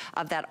out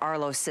of that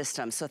Arlo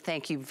system. So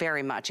thank you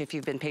very much. If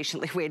you've been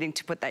patiently waiting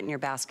to put that in your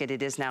basket,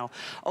 it is now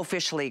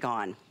officially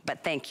gone.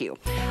 But thank you.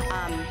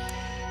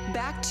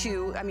 Back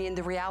to, I mean,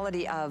 the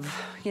reality of,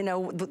 you know,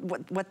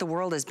 what the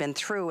world has been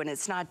through, and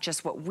it's not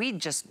just what we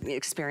just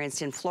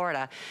experienced in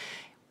Florida.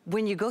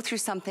 When you go through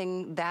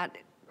something that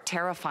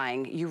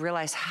terrifying, you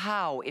realize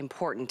how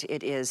important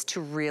it is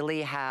to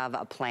really have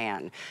a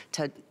plan.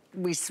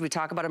 We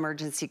talk about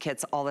emergency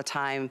kits all the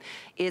time.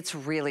 It's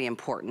really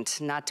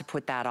important not to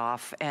put that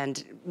off,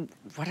 and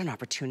what an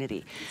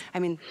opportunity. I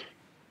mean,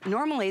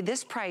 normally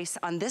this price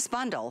on this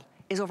bundle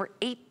is over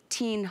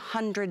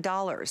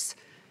 $1,800.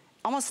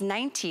 Almost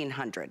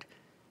 $1,900.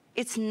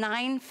 It's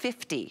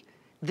 $950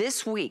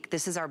 this week.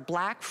 This is our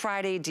Black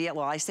Friday deal.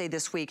 Well, I say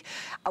this week,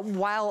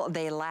 while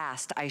they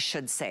last, I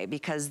should say,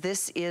 because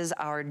this is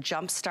our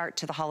jump start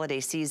to the holiday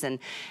season,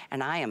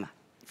 and I am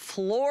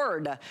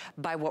floored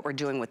by what we're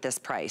doing with this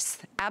price.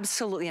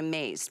 Absolutely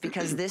amazed,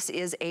 because this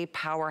is a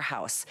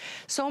powerhouse.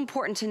 So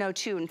important to know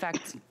too, in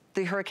fact,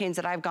 the hurricanes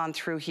that I've gone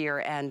through here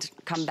and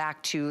come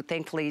back to,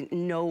 thankfully,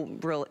 no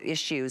real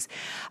issues.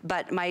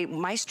 But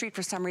my street,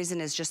 for some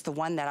reason, is just the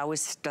one that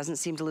always doesn't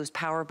seem to lose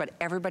power, but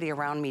everybody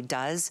around me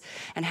does,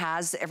 and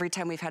has every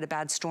time we've had a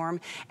bad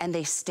storm, and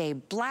they stay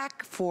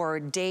black for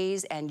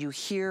days, and you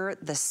hear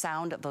the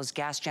sound of those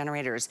gas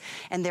generators,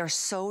 and they're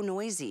so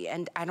noisy.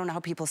 And I don't know how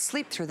people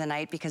sleep through the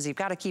night, because you've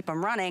got to keep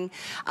them running.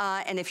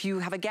 And if you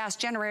have a gas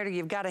generator,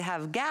 you've got to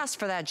have gas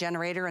for that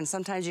generator, and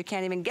sometimes you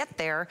can't even get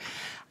there.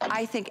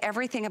 I think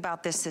everything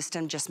about this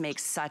system just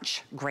makes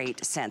such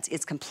great sense.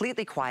 It's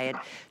completely quiet,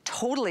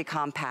 totally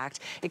compact.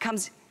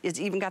 It's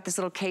even got this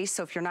little case,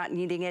 so if you're not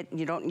needing it,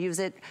 you don't use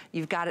it,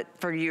 you've got it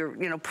for your,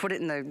 you know, put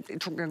it in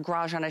the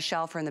garage on a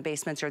shelf or in the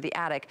basements or the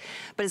attic.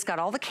 But it's got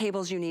all the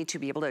cables you need to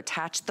be able to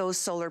attach those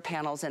solar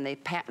panels, and they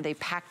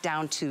pack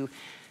down to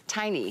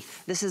tiny.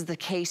 This is the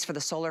case for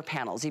the solar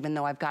panels, even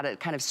though I've got it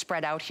kind of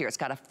spread out here. It's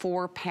got a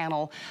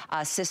 4-panel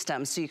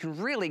system, so you can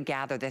really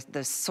gather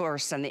the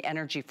source and the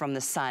energy from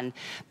the sun,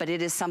 but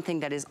it is something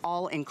that is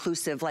all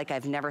inclusive like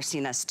I've never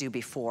seen us do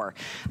before.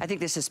 I think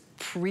this is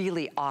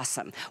really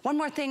awesome. One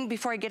more thing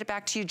before I get it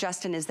back to you,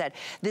 Justin, is that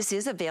this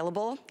is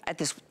available at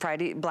this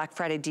Black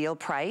Friday deal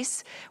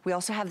price. We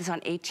also have this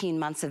on 18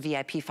 months of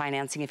VIP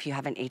financing if you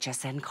have an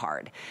HSN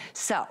card.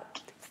 So,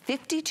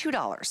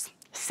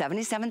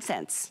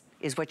 $52.77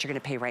 is what you're gonna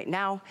pay right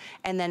now,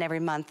 and then every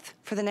month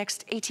for the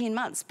next 18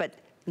 months, but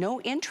no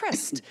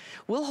interest.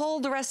 We'll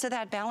hold the rest of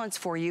that balance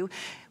for you,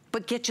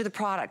 but get you the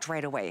product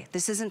right away.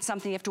 This isn't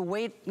something you have to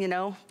wait, you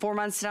know, 4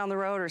 months down the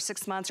road or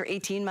 6 months or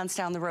 18 months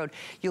down the road.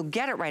 You'll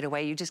get it right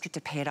away. You just get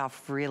to pay it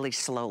off really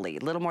slowly,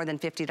 a little more than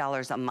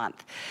 $50 a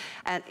month.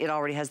 And it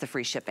already has the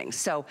free shipping.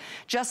 So,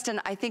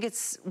 Justin, I think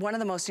it's one of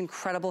the most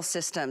incredible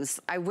systems.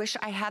 I wish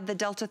I had the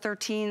Delta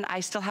 13. I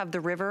still have the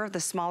River,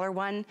 the smaller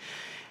one.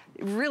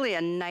 Really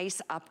a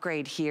nice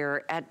upgrade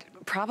here at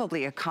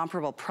probably a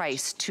comparable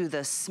price to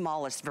the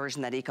smallest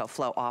version that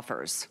EcoFlow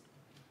offers.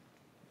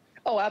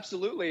 Oh,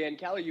 absolutely. And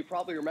Callie, you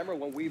probably remember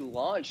when we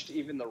launched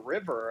even the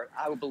River,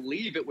 I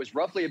believe it was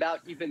roughly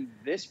about even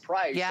this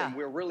price. Yeah. And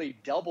we're really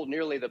double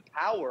nearly the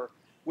power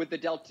with the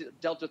Delta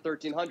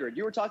 1300.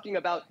 You were talking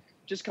about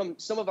just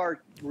some of our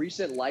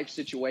recent life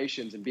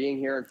situations and being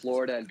here in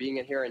Florida and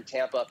being here in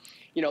Tampa.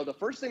 You know, the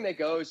first thing that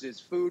goes is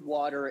food,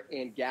 water,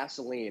 and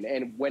gasoline.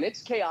 And when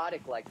it's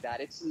chaotic like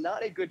that, it's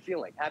not a good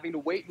feeling. Having to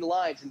wait in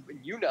lines, and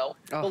you know,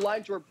 the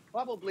lines were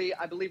probably,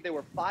 I believe they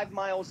were 5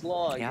 miles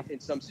long in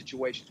some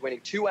situations,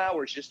 waiting 2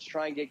 hours just to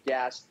try and get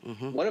gas.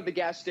 One of the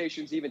gas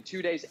stations, even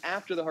 2 days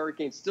after the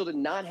hurricane, still did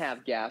not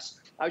have gas.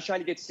 I was trying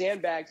to get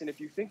sandbags, and if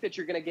you think that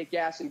you're going to get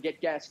gas and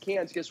get gas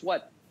cans, guess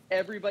what?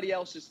 Everybody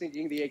else is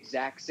thinking the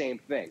exact same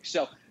thing.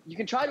 So you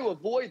can try to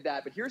avoid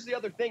that, but here's the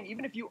other thing.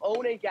 Even if you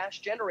own a gas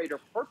generator,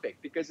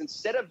 perfect, because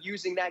instead of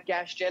using that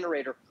gas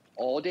generator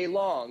all day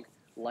long,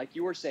 like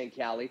you were saying,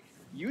 Callie,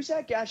 use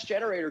that gas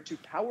generator to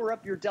power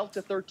up your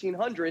Delta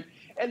 1300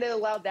 and then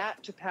allow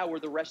that to power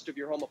the rest of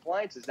your home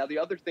appliances. Now, the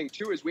other thing,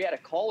 too, is we had a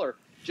caller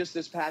just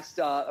this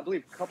past, I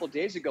believe, a couple of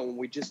days ago when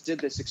we just did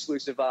this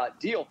exclusive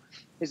deal.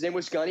 His name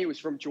was Gunny. He was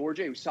from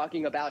Georgia. He was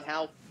talking about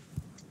how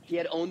he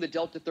had owned the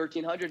Delta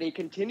 1300, and he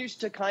continues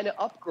to kind of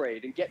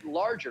upgrade and get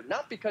larger,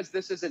 not because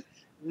this doesn't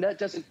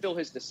fill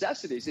his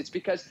necessities. It's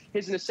because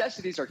his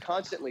necessities are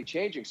constantly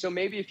changing. So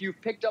maybe if you've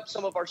picked up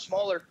some of our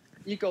smaller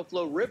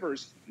EcoFlow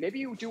Rivers, maybe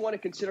you do want to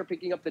consider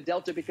picking up the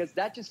Delta, because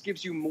that just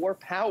gives you more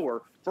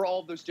power for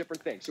all of those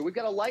different things. So we've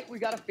got a light, we've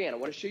got a fan. I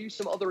want to show you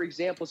some other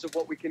examples of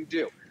what we can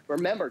do.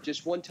 Remember,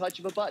 just one touch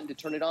of a button to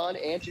turn it on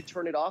and to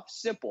turn it off.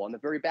 Simple. On the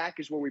very back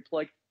is where we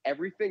plug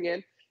everything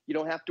in. You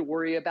don't have to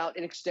worry about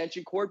an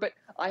extension cord, but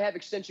I have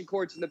extension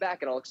cords in the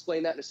back, and I'll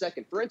explain that in a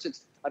second. For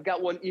instance, I've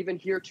got one even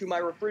here to my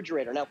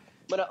refrigerator. Now,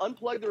 I'm going to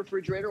unplug the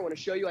refrigerator. I want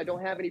to show you I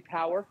don't have any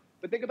power,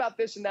 but think about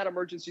this in that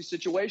emergency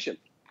situation.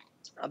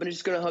 I'm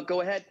just going to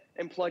go ahead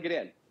and plug it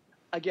in.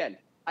 Again,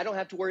 I don't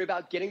have to worry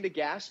about getting the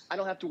gas. I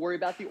don't have to worry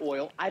about the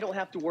oil. I don't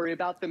have to worry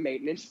about the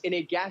maintenance. In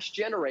a gas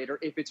generator,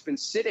 if it's been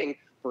sitting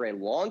for a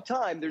long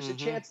time, there's a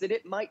chance that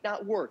it might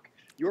not work.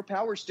 Your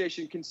power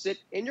station can sit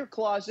in your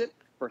closet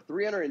for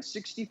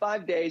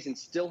 365 days and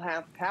still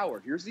have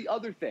power. Here's the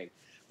other thing.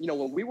 You know,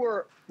 when we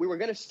were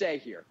going to stay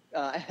here,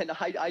 and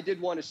I did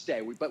want to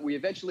stay, but we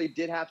eventually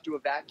did have to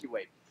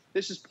evacuate.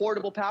 This is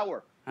portable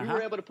power. We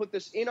were able to put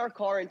this in our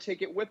car and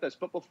take it with us.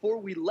 But before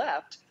we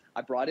left,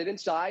 I brought it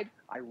inside.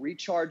 I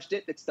recharged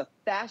it. It's the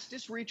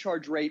fastest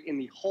recharge rate in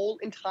the whole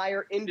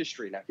entire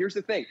industry. Now, here's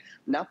the thing.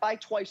 Not by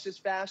twice as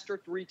fast or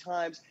 3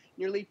 times,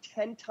 nearly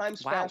 10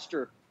 times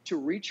faster to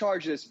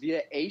recharge this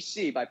via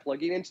AC by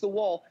plugging it into the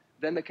wall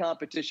than the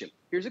competition.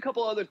 Here's a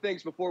couple other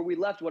things before we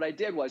left. What I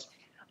did was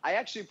I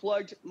actually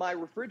plugged my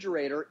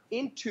refrigerator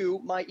into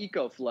my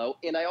EcoFlow,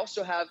 and I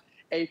also have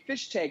a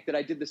fish tank that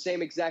I did the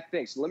same exact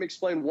thing. So let me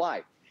explain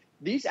why.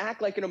 These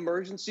act like an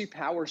emergency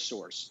power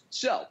source.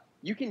 So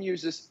you can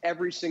use this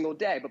every single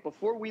day. But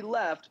before we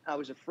left, I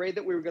was afraid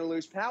that we were going to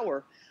lose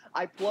power.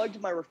 I plugged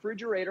my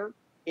refrigerator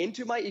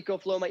into my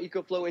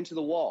EcoFlow into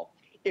the wall.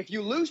 If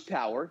you lose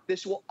power,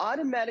 this will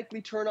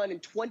automatically turn on in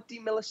 20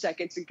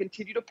 milliseconds and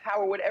continue to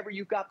power whatever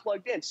you've got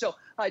plugged in. So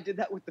I did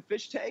that with the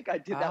fish tank. I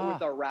did that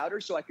with our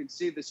router so I can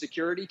see the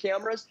security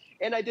cameras,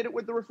 and I did it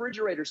with the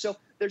refrigerator. So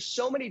there's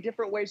so many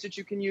different ways that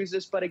you can use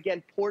this. But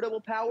again, portable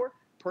power,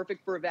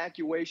 perfect for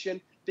evacuation,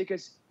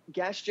 because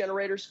gas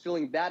generators,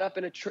 filling that up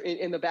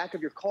in the back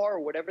of your car or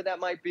whatever that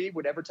might be,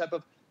 whatever type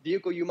of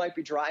vehicle you might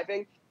be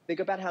driving, think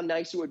about how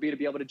nice it would be to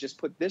be able to just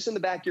put this in the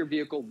back of your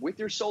vehicle with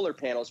your solar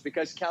panels.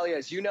 Because, Callie,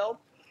 as you know,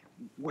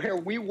 where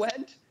we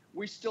went,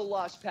 we still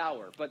lost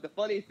power. But the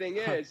funny thing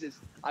is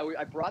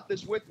I brought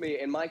this with me,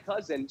 and my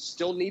cousin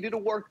still needed to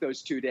work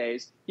those 2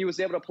 days. He was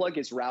able to plug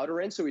his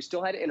router in, so he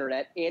still had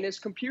internet, and his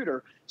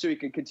computer, so he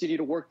could continue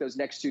to work those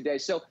next 2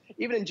 days. So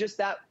even in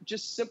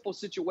just simple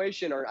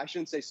situation, or I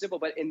shouldn't say simple,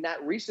 but in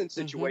that recent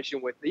situation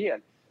with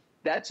Ian,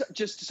 that's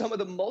just some of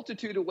the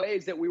multitude of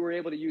ways that we were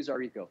able to use our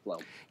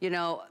EcoFlow. You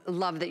know,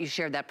 love that you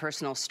shared that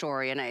personal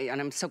story, and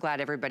I'm so glad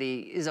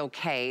everybody is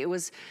okay. It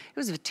was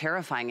a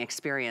terrifying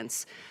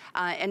experience,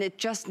 and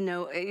just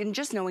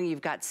knowing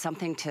you've got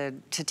something to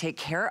take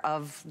care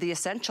of the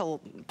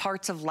essential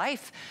parts of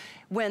life.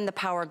 When the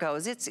power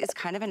goes, it's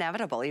kind of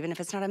inevitable, even if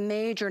it's not a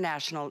major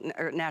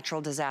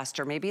natural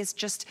disaster. Maybe it's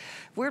just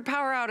weird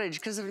power outage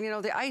because of, you know,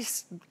 the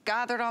ice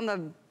gathered on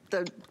the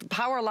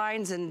power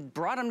lines and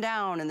brought them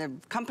down, and the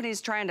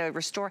company's trying to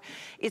restore.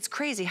 It's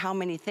crazy how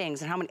many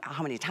things and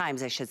how many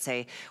times, I should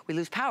say, we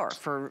lose power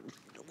for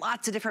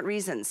lots of different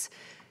reasons.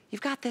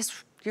 You've got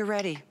this, you're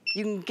ready.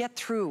 You can get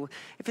through.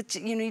 If it's,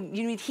 you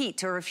need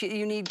heat, or if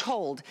you need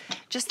cold.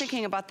 Just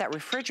thinking about that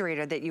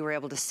refrigerator that you were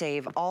able to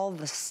save all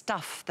the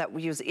stuff that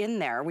we use in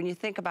there. When you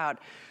think about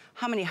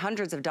how many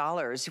hundreds of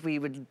dollars we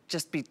would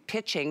just be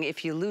pitching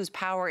if you lose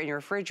power in your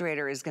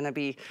refrigerator is gonna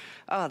be,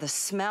 oh, the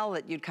smell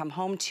that you'd come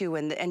home to,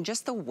 and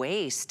just the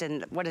waste,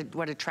 and what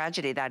a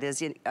tragedy that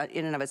is in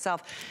and of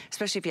itself,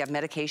 especially if you have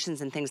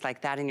medications and things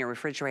like that in your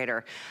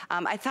refrigerator.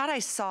 I thought I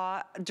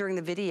saw during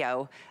the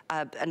video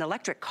an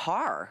electric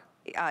car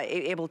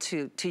able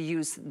to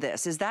use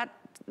this. Is that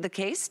the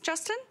case,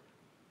 Justin?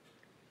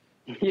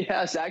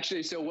 Yes,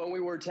 actually. So when we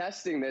were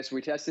testing this,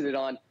 we tested it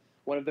on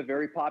one of the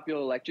very popular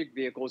electric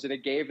vehicles, and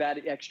it gave that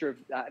extra,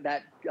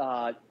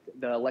 the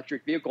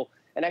electric vehicle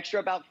an extra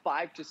about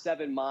 5 to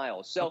 7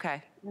 miles. So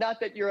not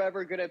that you're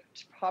ever going to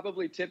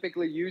probably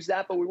typically use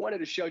that, but we wanted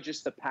to show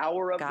just the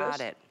power of this.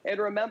 Got it. And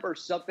remember,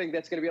 something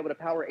that's going to be able to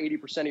power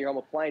 80% of your home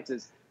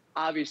appliances,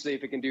 obviously,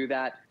 if it can do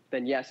that,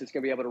 then yes, it's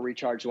going to be able to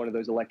recharge one of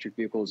those electric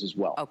vehicles as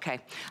well. Okay.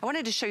 I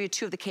wanted to show you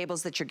two of the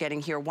cables that you're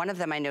getting here. One of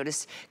them I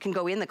noticed can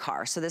go in the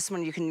car. So this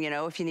one you can, you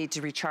know, if you need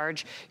to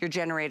recharge your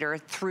generator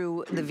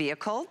through the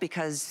vehicle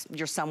because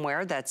you're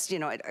somewhere that's, you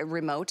know,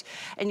 remote.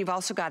 And you've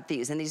also got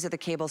these, and these are the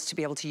cables to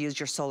be able to use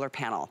your solar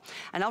panel.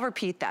 And I'll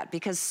repeat that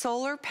because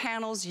solar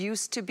panels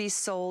used to be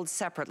sold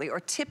separately, or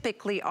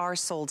typically are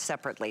sold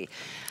separately.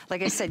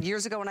 Like I said,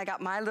 years ago when I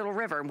got my little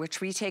river, which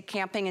we take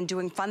camping and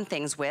doing fun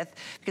things with,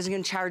 because you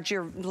can charge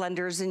your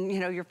blenders and, you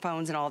know, your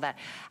phones and all that.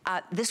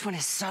 This one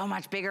is so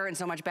much bigger and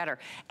so much better.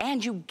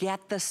 And you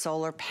get the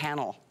solar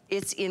panel.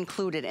 It's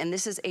included, and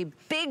this is a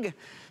big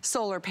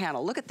solar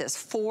panel. Look at this,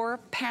 4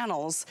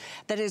 panels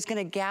that is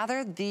gonna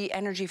gather the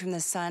energy from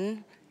the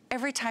sun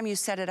every time you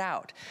set it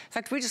out. In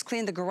fact, we just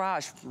cleaned the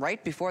garage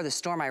right before the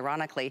storm,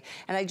 ironically,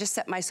 and I just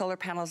set my solar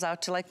panels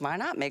out to, like, why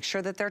not? Make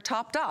sure that they're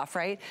topped off,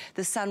 right?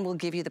 The sun will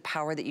give you the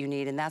power that you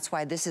need, and that's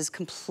why this is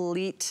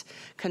complete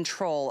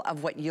control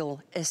of what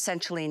you'll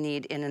essentially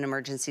need in an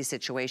emergency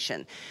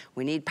situation.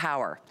 We need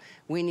power.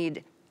 We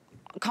need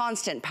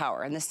constant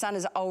power, and the sun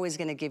is always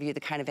gonna give you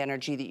the kind of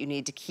energy that you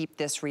need to keep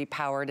this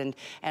repowered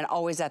and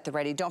always at the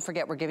ready. Don't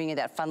forget, we're giving you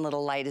that fun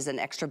little light as an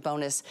extra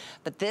bonus,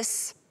 but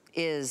this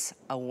is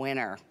a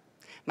winner.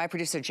 My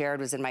producer Jared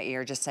was in my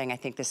ear just saying, I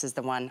think this is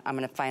the one. I'm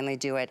gonna finally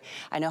do it.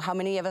 I know how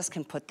many of us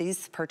can put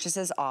these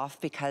purchases off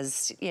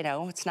because, you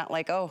know, it's not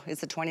like, oh,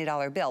 it's a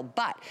 $20 bill.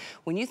 But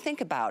when you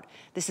think about,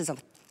 this is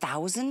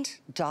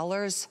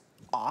 $1,000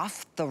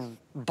 off the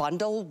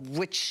bundle,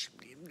 which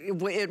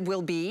it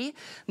will be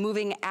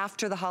moving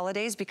after the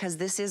holidays, because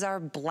this is our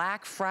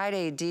Black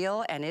Friday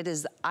deal, and it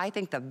is, I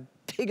think, the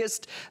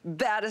biggest,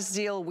 baddest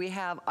deal we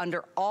have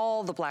under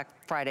all the Black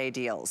Friday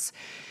deals.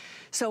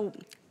 So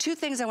 2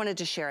 things I wanted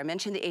to share. I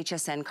mentioned the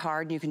HSN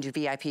card. You can do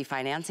VIP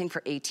financing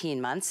for 18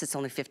 months. It's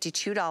only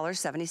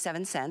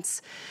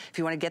 $52.77. If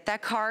you want to get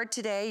that card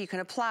today, you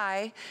can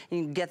apply.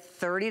 You can get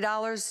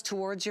 $30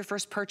 towards your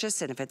first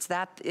purchase. And if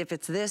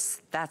it's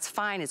this, that's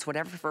fine. It's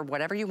whatever, for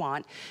whatever you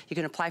want. You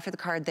can apply for the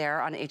card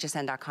there on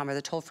hsn.com or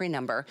the toll-free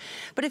number.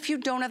 But if you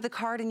don't have the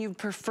card and you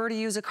prefer to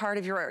use a card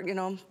of your, you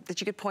know,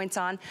 that you get points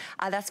on,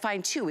 that's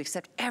fine too. We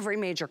accept every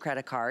major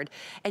credit card.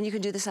 And you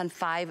can do this on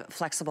 5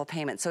 flexible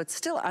payments. So it's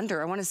still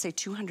under, I want to say,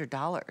 $200.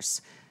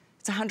 It's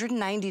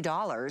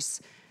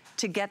 $190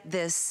 to get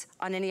this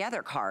on any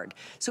other card.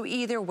 So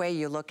either way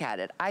you look at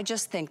it, I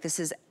just think this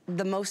is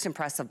the most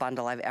impressive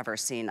bundle I've ever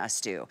seen us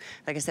do.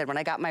 Like I said, when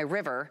I got my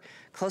river,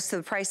 close to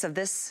the price of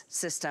this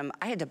system,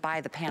 I had to buy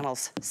the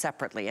panels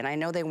separately. And I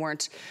know they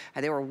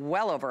were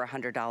well over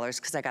 $100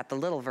 because I got the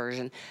little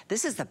version.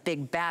 This is the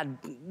big bad,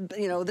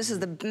 you know, this is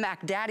the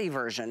Mac Daddy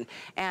version.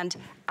 And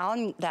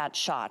on that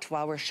shot,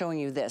 while we're showing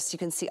you this, you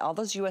can see all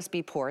those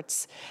USB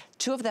ports.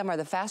 2 of them are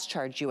the fast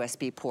charge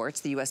USB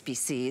ports, the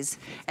USB-Cs.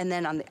 And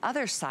then on the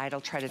other side,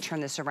 I'll try to turn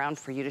this around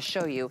for you to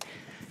show you.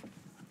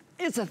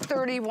 It's a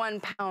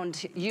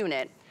 31-pound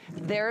unit.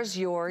 There's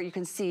you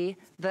can see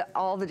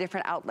all the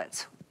different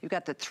outlets. You've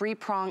got the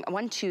 3-prong,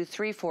 1, 2,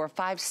 3, 4,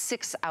 5,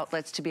 6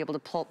 outlets to be able to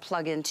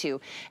plug into.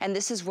 And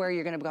this is where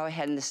you're gonna go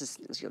ahead and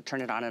you'll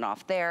turn it on and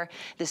off there.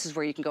 This is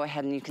where you can go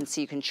ahead and you can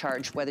see you can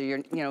charge, whether you're,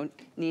 you know,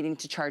 needing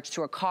to charge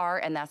through a car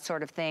and that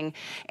sort of thing.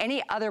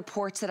 Any other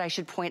ports that I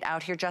should point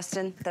out here,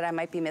 Justin, that I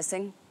might be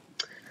missing?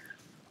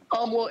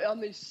 Well, on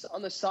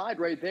the side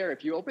right there,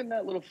 if you open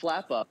that little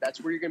flap up,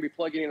 that's where you're going to be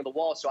plugging into the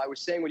wall. So I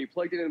was saying when you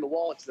plugged it into the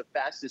wall, it's the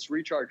fastest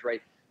recharge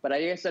rate. but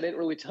I guess I didn't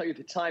really tell you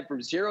the time,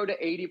 from 0 to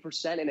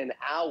 80% in an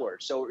hour.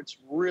 So it's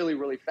really,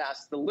 really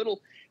fast. The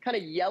little kind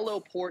of yellow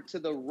port to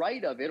the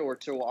right of it, or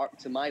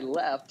to my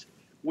left,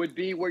 would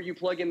be where you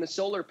plug in the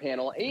solar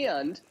panel.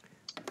 And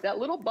that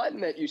little button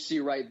that you see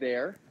right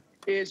there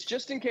is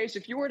just in case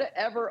if you were to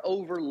ever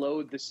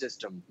overload the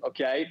system,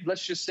 okay?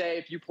 Let's just say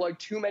if you plug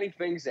too many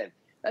things in,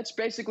 that's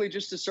basically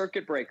just a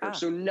circuit breaker.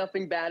 So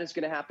nothing bad is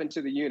going to happen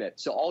to the unit.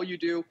 So all you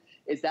do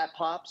is that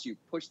pops, you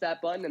push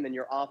that button, and then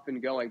you're off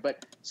and going.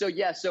 But so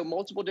yeah, so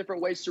multiple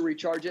different ways to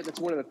recharge it. That's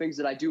one of the things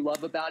that I do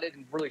love about it,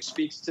 and really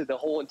speaks to the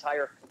whole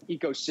entire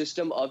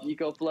ecosystem of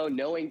EcoFlow,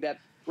 knowing that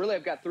really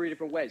I've got 3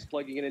 different ways: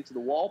 plugging it into the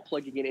wall,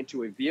 plugging it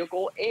into a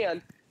vehicle,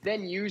 and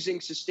then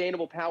using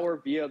sustainable power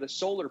via the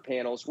solar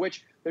panels,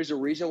 which there's a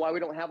reason why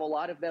we don't have a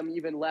lot of them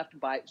even left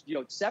by,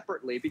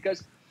 separately,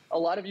 because a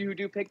lot of you who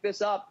do pick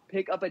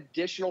up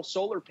additional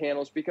solar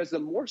panels, because the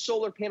more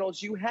solar panels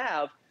you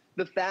have,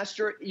 the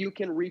faster you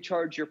can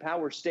recharge your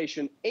power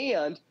station.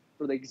 And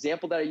for the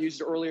example that I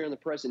used earlier in the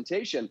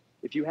presentation,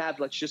 if you have,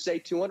 let's just say,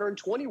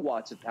 220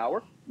 watts of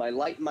power, my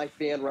light and my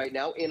fan right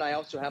now, and I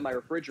also have my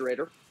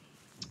refrigerator,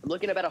 I'm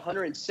looking at about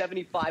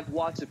 175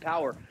 watts of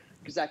power,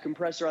 because that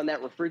compressor on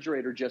that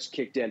refrigerator just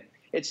kicked in.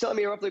 It's telling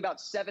me roughly about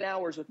 7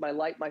 hours with my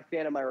light, my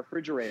fan, and my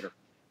refrigerator.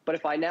 But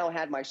if I now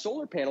had my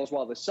solar panels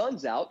while the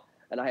sun's out,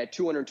 and I had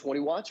 220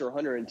 watts or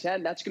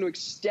 110, that's going to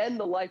extend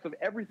the life of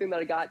everything that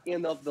I got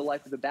in of the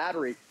life of the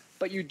battery.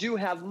 But you do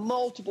have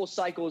multiple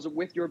cycles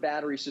with your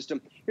battery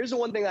system. Here's the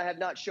one thing I have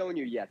not shown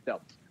you yet, though.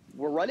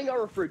 We're running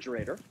our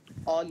refrigerator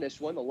on this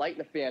one, the light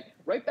and the fan.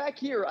 Right back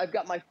here, I've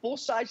got my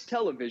full-size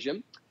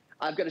television.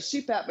 I've got a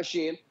CPAP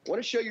machine. I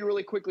want to show you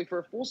really quickly, for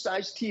a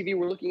full-size TV,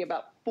 we're looking at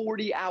about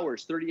 40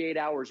 hours, 38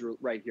 hours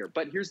right here.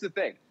 But here's the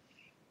thing.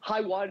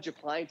 High wattage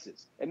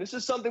appliances. And this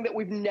is something that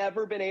we've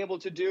never been able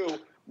to do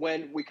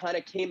when we kind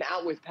of came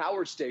out with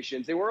power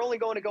stations. They were only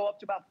going to go up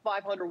to about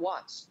 500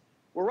 watts.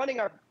 We're running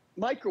our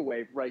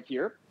microwave right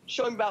here,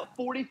 showing about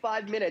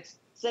 45 minutes,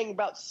 saying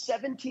about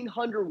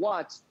 1,700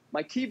 watts.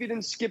 My TV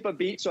didn't skip a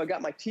beat, so I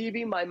got my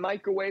TV, my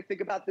microwave.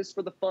 Think about this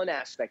for the fun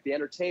aspect, the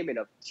entertainment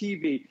of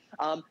TV,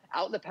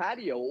 out in the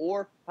patio,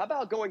 or how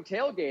about going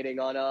tailgating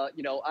on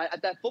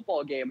at that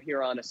football game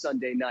here on a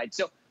Sunday night,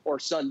 or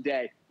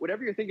Sunday.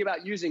 Whatever you're thinking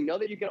about using, know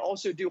that you can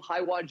also do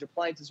high wattage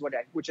appliances,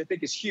 which I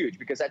think is huge,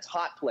 because that's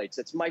hot plates,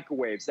 that's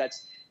microwaves,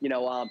 that's we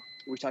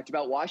talked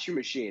about washing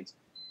machines.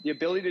 The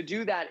ability to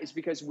do that is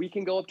because we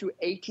can go up to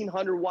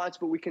 1,800 watts,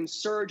 but we can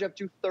surge up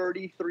to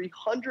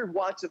 3,300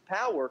 watts of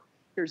power.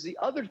 Here's the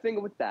other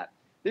thing with that.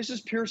 This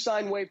is pure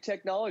sine wave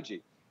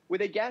technology.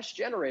 With a gas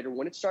generator,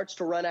 when it starts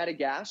to run out of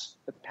gas,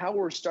 the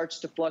power starts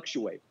to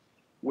fluctuate.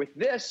 With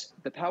this,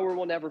 the power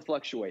will never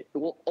fluctuate. It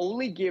will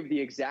only give the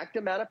exact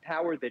amount of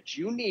power that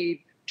you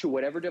need to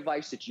whatever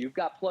device that you've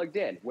got plugged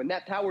in. When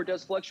that power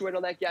does fluctuate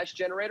on that gas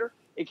generator,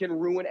 it can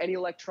ruin any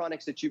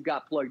electronics that you've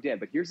got plugged in.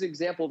 But here's an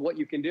example of what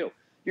you can do.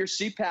 Your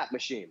CPAP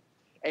machine,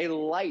 a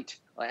light,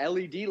 a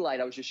LED light.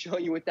 I was just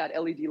showing you with that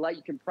LED light,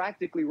 you can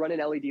practically run an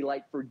LED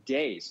light for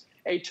days.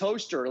 A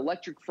toaster,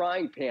 electric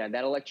frying pan,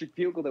 that electric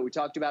vehicle that we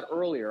talked about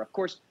earlier. Of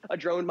course, a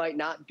drone might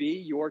not be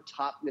your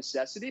top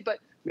necessity, but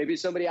maybe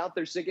somebody out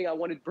there's thinking, I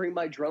want to bring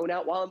my drone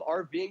out while I'm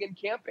RVing and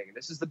camping.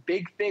 This is the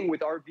big thing with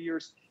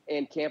RVers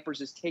and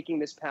campers, is taking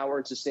this power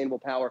and sustainable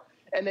power.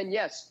 And then,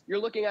 yes, you're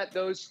looking at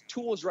those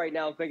tools right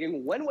now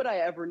thinking, when would I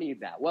ever need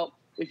that? Well,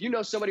 if you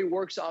know somebody who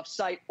works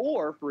off-site,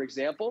 or, for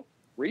example,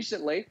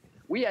 recently,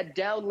 we had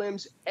down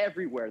limbs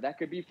everywhere. That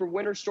could be for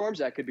winter storms.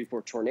 That could be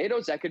for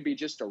tornadoes. That could be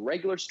just a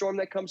regular storm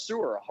that comes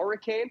through, or a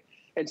hurricane.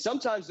 And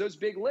sometimes those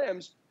big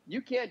limbs, you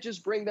can't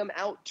just bring them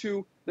out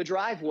to the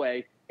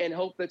driveway and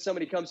hope that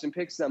somebody comes and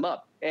picks them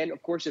up. And,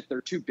 of course, if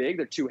they're too big,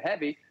 they're too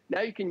heavy,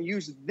 now you can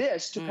use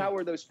this to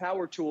power those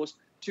power tools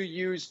to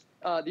use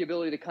the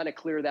ability to kind of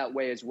clear that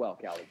way as well,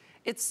 Callie.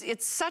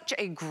 It's such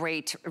a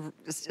great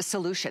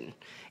solution.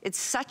 It's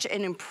such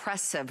an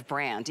impressive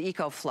brand,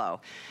 EcoFlow.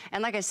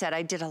 And like I said,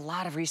 I did a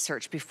lot of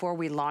research before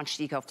we launched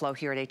EcoFlow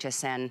here at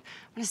HSN. I want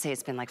to say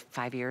it's been like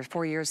 5 years,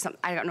 4 years,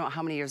 I don't know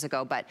how many years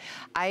ago, but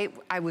I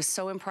was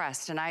so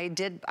impressed. And I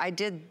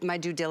did my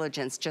due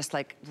diligence, just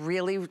like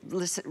really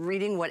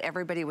reading what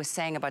everybody was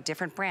saying about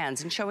different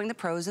brands and showing the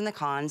pros and the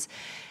cons.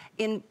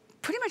 In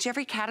pretty much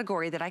every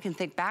category that I can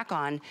think back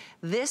on,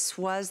 this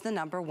was the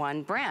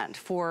 #1 brand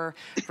for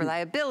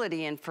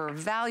reliability and for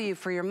value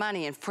for your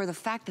money, and for the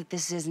fact that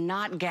this is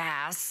not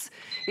gas.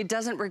 It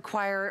doesn't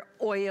require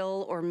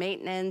oil or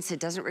maintenance. It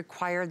doesn't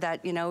require that,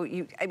 I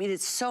mean,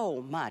 it's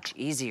so much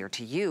easier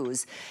to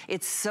use.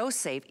 It's so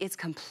safe. It's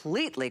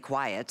completely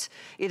quiet.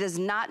 It is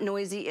not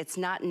noisy. It's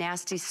not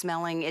nasty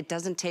smelling. It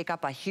doesn't take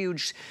up a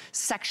huge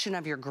section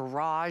of your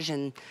garage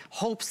in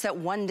hopes that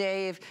one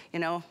day,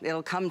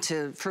 it'll come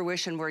to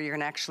fruition where you're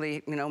gonna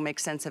actually, make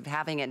sense of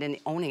having it and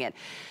owning it.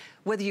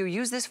 whether you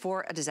use this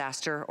for a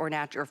disaster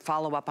or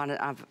follow up on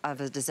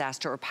of a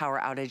disaster or power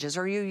outages,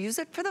 or you use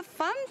it for the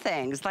fun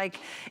things, like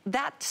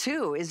that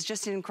too is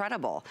just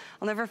incredible.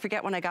 I'll never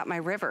forget when I got my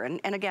River,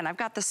 and again, I've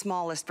got the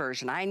smallest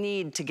version. I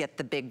need to get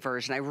the big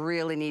version. I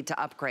really need to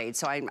upgrade,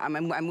 so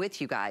I'm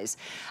with you guys.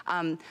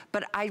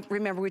 But I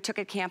remember we took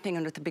it camping,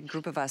 and with a big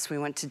group of us, we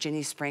went to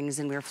Ginny Springs,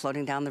 and we were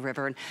floating down the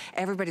river, and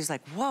everybody's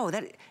like, whoa,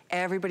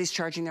 everybody's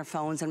charging their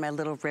phones in my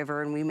little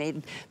river, and we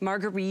made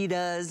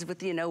margaritas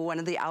with, you know, one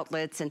of the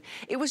outlets, and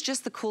it was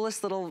just the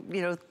coolest little,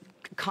 you know,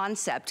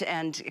 concept,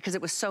 and because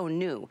it was so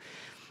new.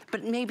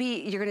 But maybe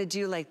you're gonna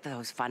do like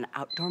those fun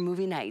outdoor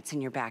movie nights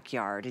in your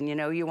backyard, and you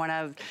know, you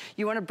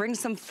wanna bring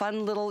some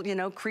fun little, you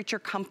know, creature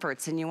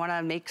comforts, and you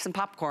wanna make some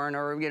popcorn,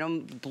 or, you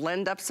know,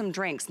 blend up some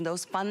drinks and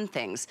those fun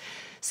things.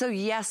 So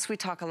yes, we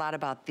talk a lot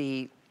about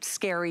the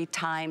scary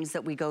times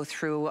that we go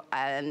through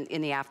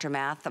in the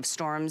aftermath of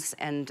storms,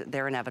 and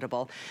they're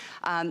inevitable.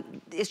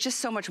 It's just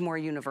so much more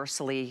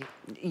universally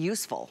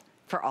useful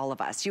for all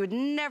of us. You would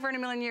never in a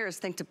million years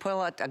think to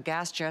pull out a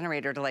gas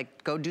generator to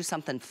like go do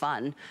something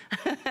fun.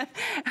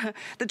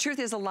 The truth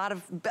is, a lot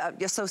of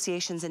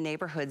associations and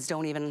neighborhoods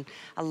don't even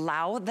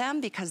allow them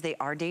because they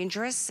are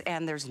dangerous,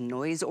 and there's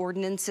noise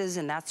ordinances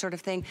and that sort of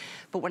thing.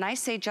 But when I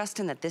say,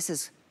 Justin, that this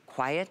is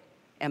quiet,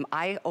 am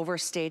I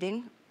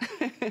overstating?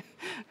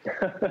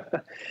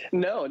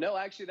 No,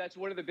 actually, that's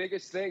one of the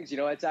biggest things. You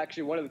know, it's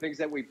actually one of the things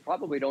that we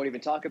probably don't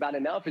even talk about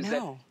enough is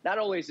that not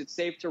only is it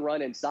safe to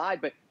run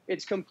inside, but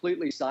it's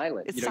completely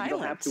silent. It's silent. You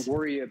don't have to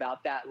worry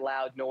about that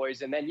loud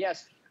noise. And then,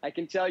 yes, I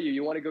can tell you,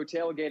 you want to go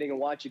tailgating and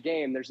watch a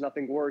game, there's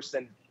nothing worse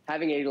than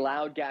having a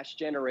loud gas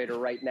generator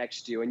right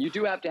next to you. And you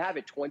do have to have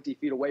it 20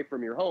 feet away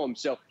from your home.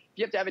 So if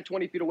you have to have it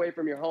 20 feet away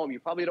from your home, you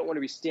probably don't want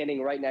to be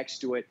standing right next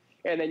to it.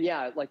 And then,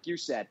 yeah, like you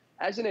said,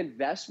 as an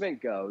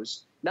investment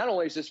goes, not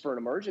only is this for an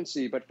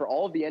emergency, but for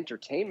all of the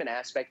entertainment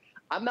aspect,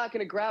 I'm not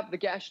going to grab the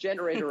gas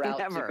generator out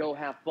to go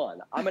have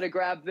fun. I'm going to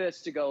grab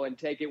this to go and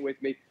take it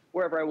with me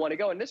wherever I want to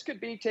go. And this could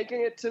be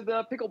taking it to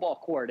the pickleball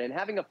court and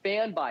having a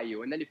fan by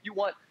you. And then if you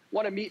want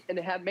to meet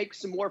and make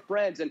some more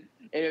friends. And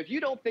if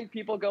you don't think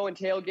people go and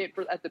tailgate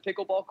at the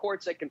pickleball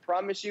courts, I can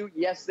promise you,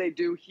 yes, they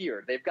do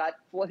here. They've got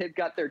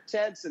their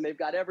tents and they've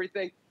got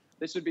everything.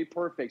 This would be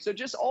perfect. So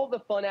just all the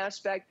fun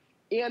aspect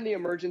and the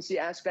emergency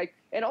aspect,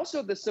 and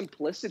also the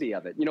simplicity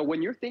of it. You know, when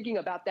you're thinking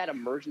about that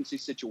emergency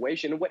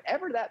situation,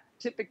 whatever that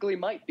typically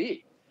might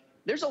be,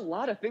 there's a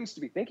lot of things to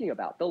be thinking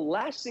about. The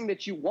last thing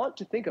that you want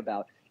to think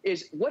about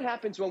is what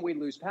happens when we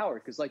lose power?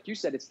 Because like you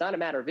said, it's not a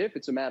matter of if,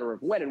 it's a matter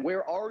of when, and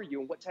where are you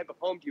and what type of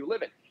home do you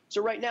live in?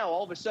 So right now,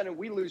 all of a sudden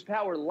we lose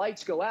power,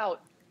 lights go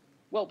out.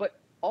 Well, but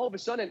all of a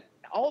sudden,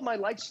 all of my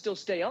lights still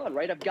stay on,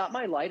 right? I've got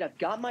my light, I've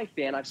got my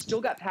fan, I've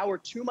still got power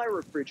to my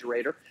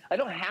refrigerator. I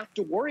don't have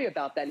to worry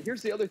about that. And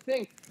here's the other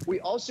thing.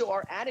 We also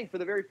are adding for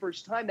the very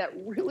first time that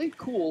really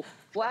cool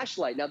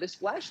flashlight. Now this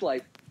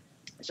flashlight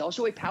is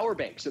also a power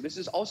bank. So this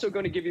is also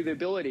going to give you the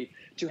ability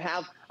to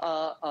have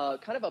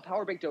kind of a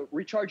power bank to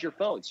recharge your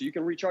phone. So you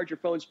can recharge your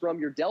phones from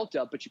your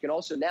Delta, but you can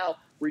also now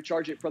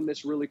recharge it from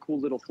this really cool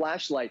little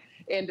flashlight.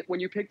 And when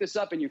you pick this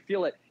up and you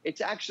feel it, it's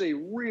actually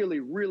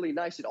really, really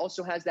nice. It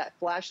also has that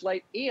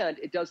flashlight, and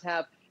it does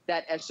have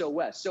that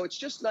SOS. So it's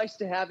just nice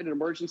to have an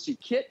emergency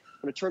kit.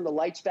 I'm going to turn the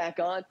lights back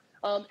on.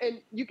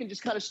 And you can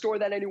just kind of store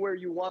that anywhere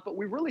you want, but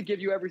we really give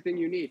you everything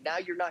you need. Now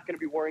you're not going to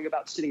be worrying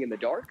about sitting in the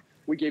dark.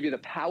 We gave you the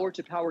power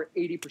to power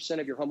 80%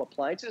 of your home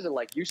appliances. And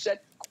like you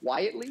said,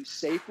 quietly,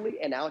 safely,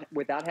 and out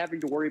without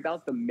having to worry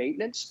about the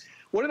maintenance.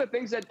 One of the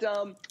things that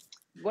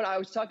when I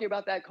was talking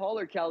about that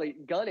caller, Kelly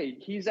Gunny,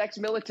 he's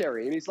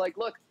ex-military. And he's like,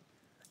 look,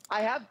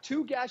 I have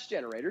 2 gas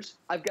generators.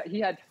 He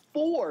had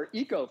 4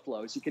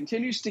 EcoFlows. He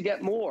continues to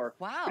get more.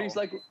 Wow. But he's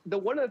like,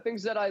 one of the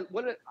things that I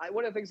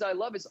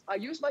love is I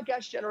use my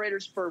gas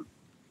generators for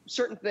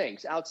certain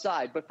things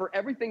outside, but for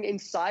everything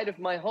inside of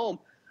my home,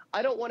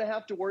 I don't want to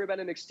have to worry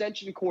about an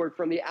extension cord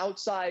from the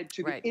outside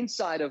to the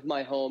inside of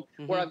my home,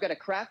 where I've got to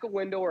crack a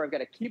window or I've got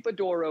to keep a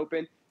door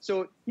open.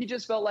 So he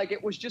just felt like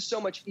it was just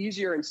so much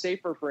easier and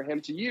safer for him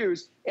to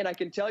use. And I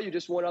can tell you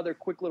just one other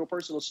quick little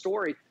personal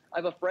story. I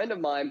have a friend of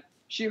mine.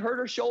 She hurt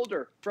her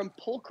shoulder from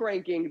pull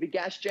cranking the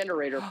gas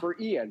generator for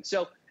Ian.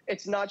 So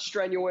it's not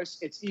strenuous.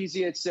 It's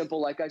easy. It's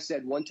simple. Like I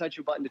said, one touch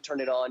of a button to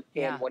turn it on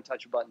and one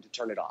touch of a button to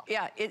turn it off.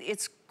 Yeah,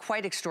 it's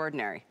quite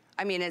extraordinary.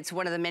 I mean, it's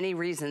one of the many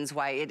reasons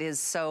why it is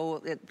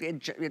so,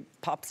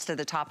 it pops to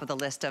the top of the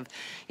list of,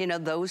 you know,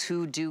 those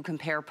who do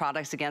compare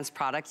products against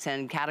products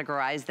and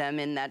categorize them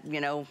in that,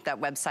 you know,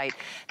 that website.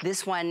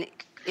 This one,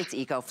 it's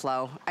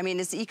EcoFlow. I mean,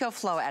 it's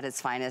EcoFlow at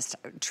its finest,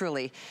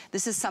 truly.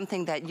 This is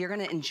something that you're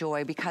gonna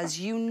enjoy because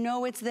you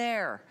know it's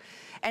there.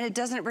 And it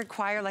doesn't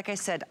require, like I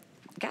said,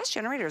 gas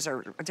generators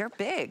they're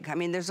big. I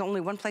mean, there's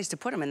only one place to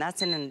put them, and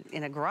that's in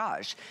a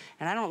garage.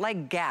 And I don't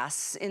like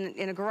gas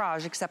in a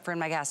garage except for in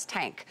my gas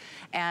tank.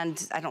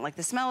 And I don't like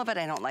the smell of it.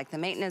 I don't like the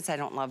maintenance. I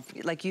don't love,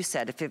 like you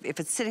said, if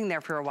it's sitting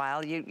there for a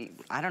while,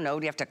 I don't know,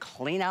 do you have to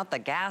clean out the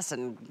gas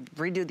and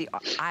redo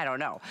I don't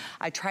know.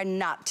 I try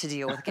not to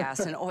deal with gas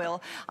and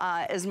oil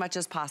as much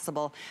as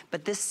possible,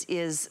 but this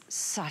is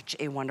such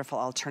a wonderful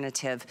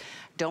alternative.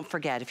 Don't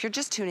forget, if you're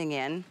just tuning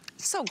in,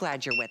 so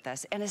glad you're with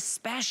us, and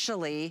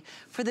especially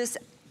for this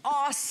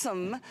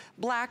awesome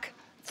Black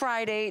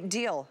Friday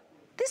deal.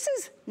 This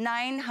is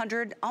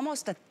 $900,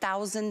 almost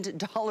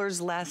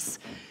 $1,000 less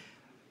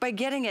by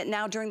getting it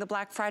now during the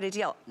Black Friday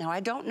deal. Now,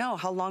 I don't know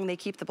how long they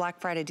keep the Black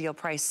Friday deal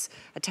price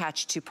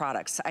attached to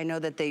products. I know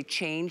that they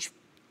change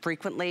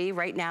frequently.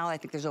 Right now, I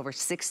think there's over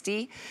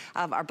 60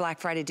 of our Black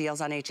Friday deals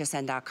on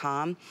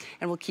hsn.com,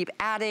 and we'll keep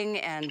adding,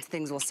 and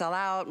things will sell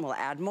out, and we'll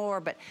add more,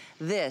 but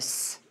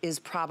this is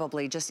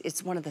probably just,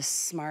 it's one of the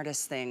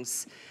smartest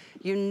things.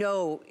 You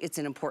know it's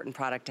an important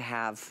product to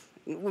have.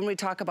 When we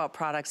talk about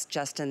products,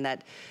 Justin,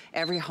 that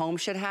every home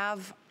should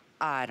have,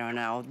 I don't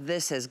know,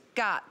 this has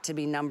got to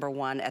be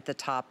 #1 at the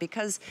top,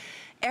 because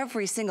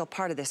every single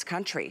part of this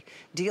country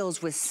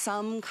deals with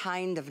some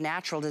kind of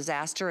natural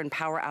disaster and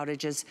power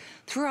outages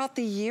throughout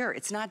the year.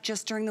 It's not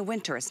just during the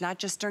winter. It's not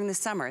just during the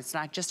summer. It's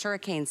not just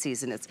hurricane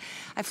season. It's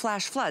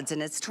flash floods,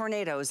 and it's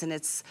tornadoes, and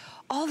it's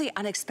all the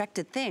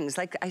unexpected things.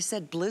 Like I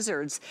said,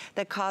 blizzards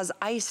that cause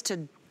ice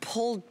to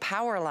pull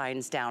power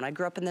lines down. I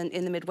grew up in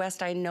the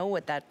Midwest. I know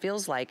what that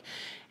feels like.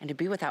 And to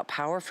be without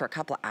power for a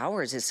couple of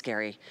hours is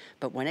scary.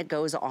 But when it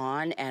goes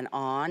on and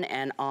on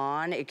and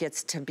on, it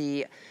gets to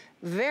be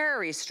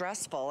very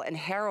stressful and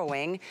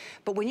harrowing.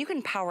 But when you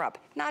can power up,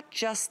 not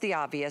just the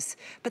obvious,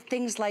 but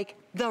things like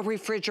the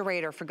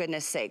refrigerator, for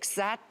goodness sakes,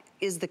 that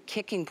is the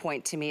kicking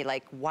point to me.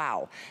 Like,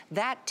 wow,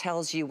 that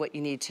tells you what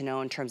you need to know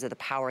in terms of the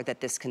power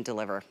that this can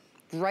deliver.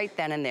 Right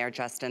then and there,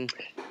 Justin.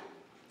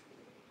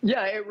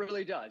 Yeah, it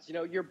really does. You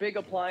know, your big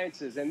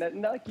appliances, and that,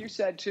 like you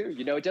said too,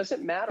 you know, it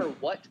doesn't matter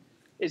what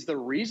is the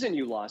reason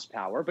you lost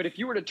power, but if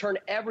you were to turn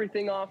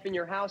everything off in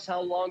your house,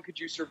 how long could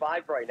you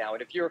survive right now?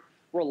 And if you're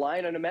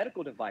relying on a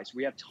medical device,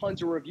 we have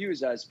tons of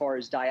reviews as far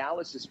as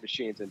dialysis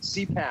machines and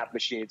CPAP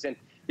machines. And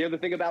the other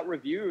thing about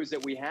reviews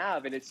that we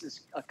have, and it's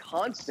just a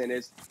constant,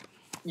 is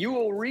you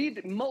will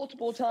read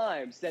multiple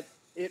times that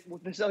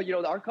so, you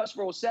know, our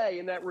customer will say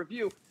in that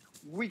review,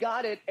 we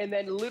got it, and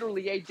then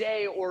literally a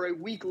day or a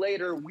week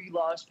later, we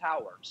lost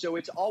power. So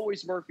it's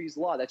always Murphy's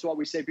Law. That's why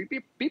we say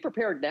be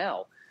prepared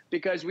now,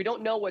 because we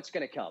don't know what's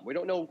going to come. We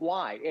don't know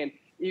why. And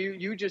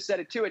you just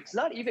said it too. It's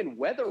not even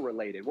weather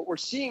related. What we're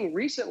seeing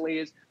recently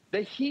is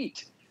the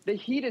heat. The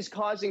heat is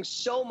causing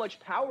so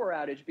much power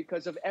outage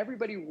because of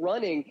everybody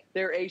running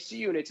their AC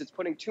units. It's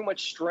putting too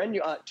much strain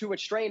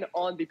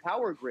on the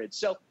power grid.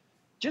 So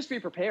just be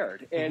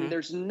prepared. And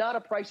there's not a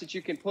price that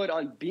you can put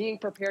on being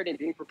prepared and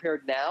being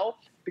prepared now,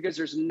 because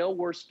there's no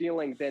worse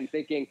feeling than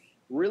thinking,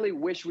 really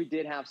wish we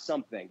did have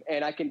something.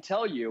 And I can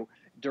tell you,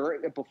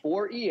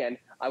 before Ian,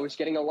 I was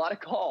getting a lot of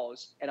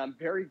calls, and I'm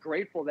very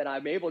grateful that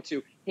I'm able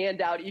to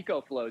hand out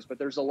EcoFlows, but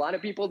there's a lot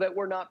of people that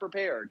were not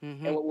prepared.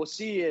 And what we'll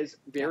see is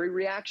very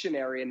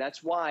reactionary, and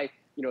that's why,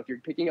 you know, if you're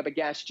picking up a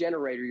gas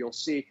generator, you'll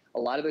see a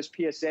lot of those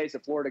PSAs the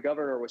Florida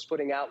governor was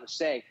putting out was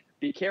saying,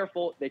 be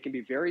careful, they can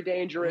be very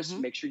dangerous,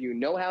 make sure you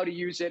know how to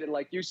use it. And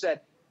like you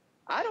said,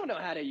 I don't know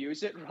how to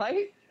use it,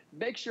 right?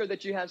 Make sure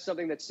that you have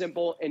something that's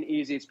simple and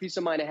easy. It's peace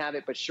of mind to have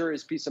it, but sure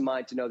is peace of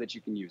mind to know that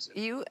you can use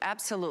it.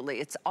 Absolutely.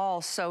 It's all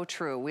so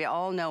true. We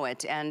all know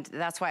it. And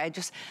that's why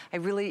I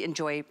really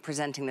enjoy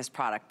presenting this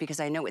product, because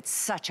I know it's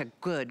such a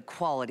good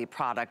quality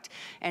product.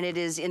 And it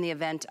is in the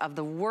event of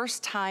the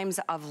worst times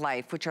of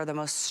life, which are the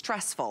most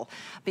stressful,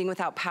 being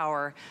without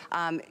power,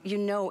 you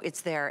know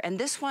it's there. And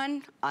this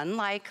one,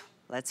 unlike,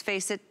 let's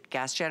face it,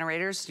 gas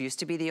generators used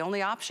to be the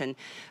only option.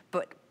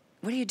 But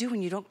what do you do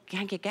when you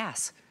can't get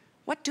gas?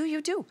 What do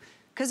you do?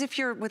 Because if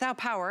you're without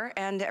power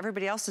and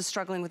everybody else is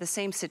struggling with the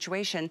same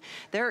situation,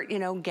 you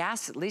know,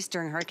 gas, at least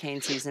during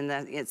hurricane season,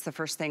 it's the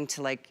first thing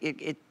to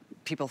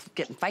people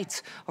get in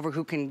fights over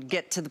who can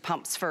get to the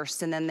pumps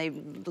first, and then they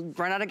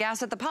run out of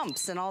gas at the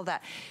pumps and all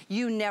that.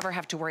 You never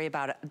have to worry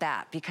about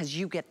that, because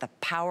you get the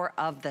power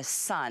of the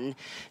sun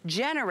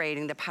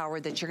generating the power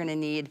that you're gonna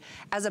need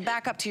as a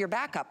backup to your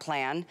backup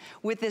plan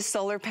with this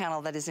solar panel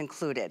that is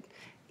included.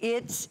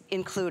 It's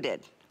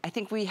included. I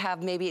think we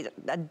have maybe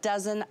a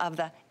dozen of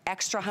the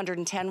extra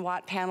 110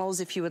 watt panels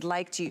if you would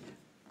like to,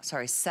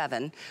 sorry,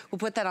 7. We'll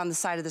put that on the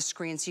side of the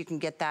screen so you can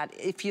get that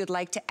if you'd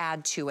like to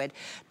add to it.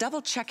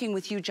 Double checking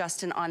with you,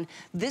 Justin, on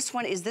this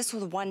one. Is this the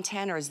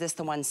 110 or is this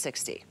the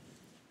 160?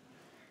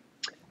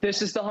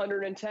 This is the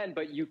 110,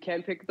 but you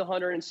can pick the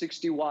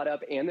 160 watt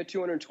up and the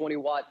 220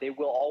 watt. They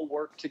will all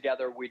work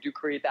together. We do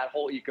create that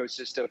whole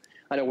ecosystem.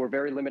 I know we're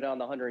very limited on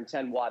the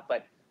 110 watt,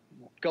 but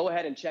go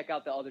ahead and check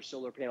out the other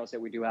solar panels that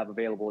we do have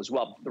available as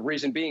well. The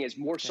reason being is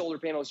more solar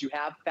panels you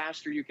have,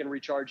 faster you can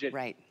recharge it,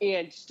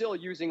 and still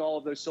using all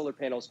of those solar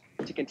panels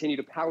to continue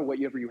to power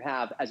whatever you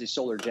have as a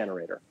solar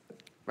generator.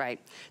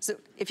 Right. So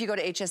if you go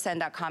to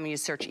hsn.com and you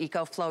search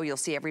EcoFlow, you'll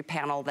see every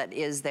panel that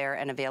is there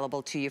and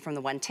available to you from the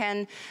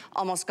 110,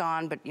 almost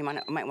gone, but you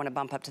might want to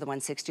bump up to the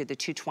 160 or the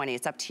 220.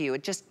 It's up to you.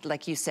 It just,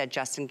 like you said,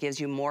 Justin, gives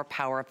you more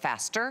power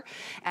faster,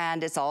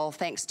 and it's all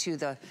thanks to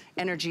the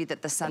energy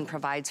that the sun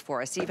provides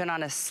for us. Even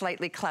on a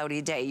slightly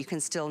cloudy day, you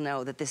can still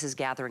know that this is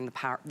gathering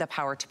the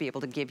power to be able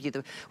to give you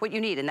what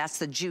you need, and that's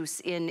the juice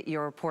in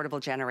your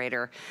portable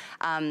generator.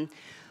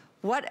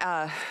 What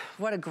a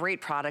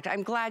great product.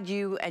 I'm glad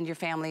you and your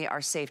family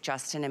are safe,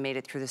 Justin, and made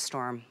it through the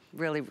storm.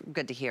 Really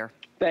good to hear.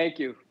 Thank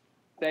you.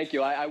 Thank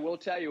you. I will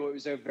tell you, it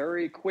was a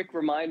very quick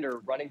reminder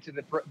running to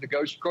the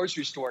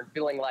grocery store and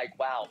feeling like,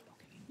 wow,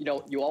 you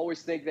know, you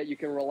always think that you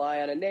can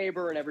rely on a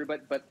neighbor and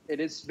everybody, but it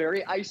is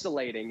very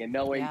isolating, and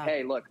knowing,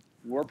 hey, look,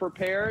 we're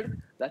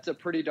prepared. That's a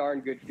pretty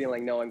darn good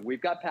feeling, knowing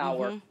we've got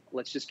power.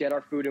 Let's just get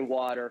our food and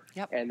water,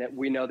 and that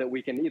we know that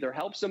we can either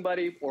help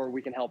somebody or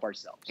we can help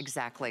ourselves.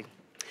 Exactly.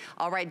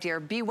 All right,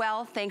 dear, be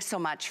well. Thanks so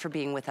much for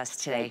being with us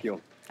today. Thank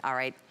you. All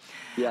right.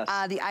 Yes.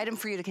 The item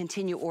for you to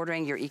continue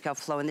ordering your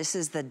EcoFlow, and this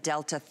is the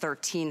Delta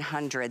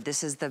 1300.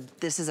 This is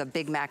a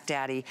Big Mac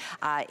Daddy,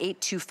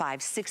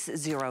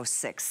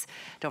 825606.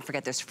 Don't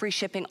forget, there's free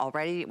shipping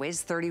already. It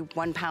weighs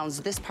 31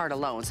 pounds, this part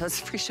alone. So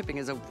free shipping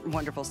is a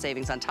wonderful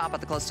savings on top of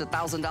the close to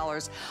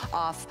 $1,000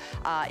 off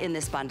in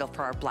this bundle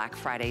for our Black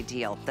Friday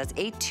deal. That's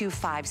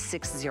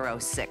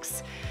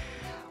 825606.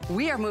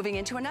 We are moving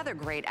into another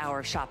great hour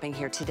of shopping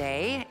here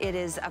today. It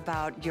is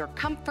about your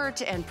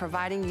comfort and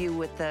providing you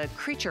with the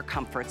creature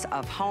comforts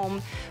of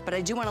home. But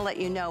I do want to let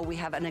you know we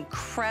have an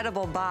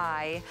incredible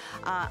buy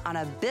on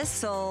a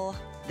Bissell.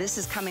 This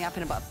is coming up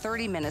in about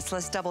 30 minutes.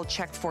 Let's double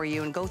check for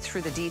you and go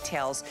through the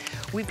details.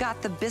 We've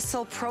got the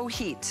Bissell Pro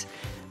Heat.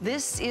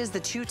 This is the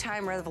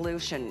two-time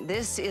revolution.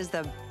 This is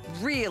the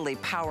really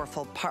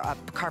powerful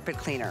carpet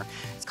cleaner.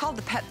 It's called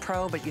the Pet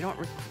Pro, but you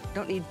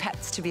don't need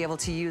pets to be able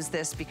to use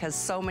this, because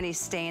so many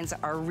stains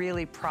are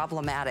really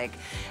problematic.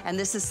 And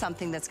this is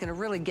something that's going to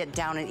really get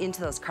down and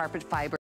into those carpet fibers.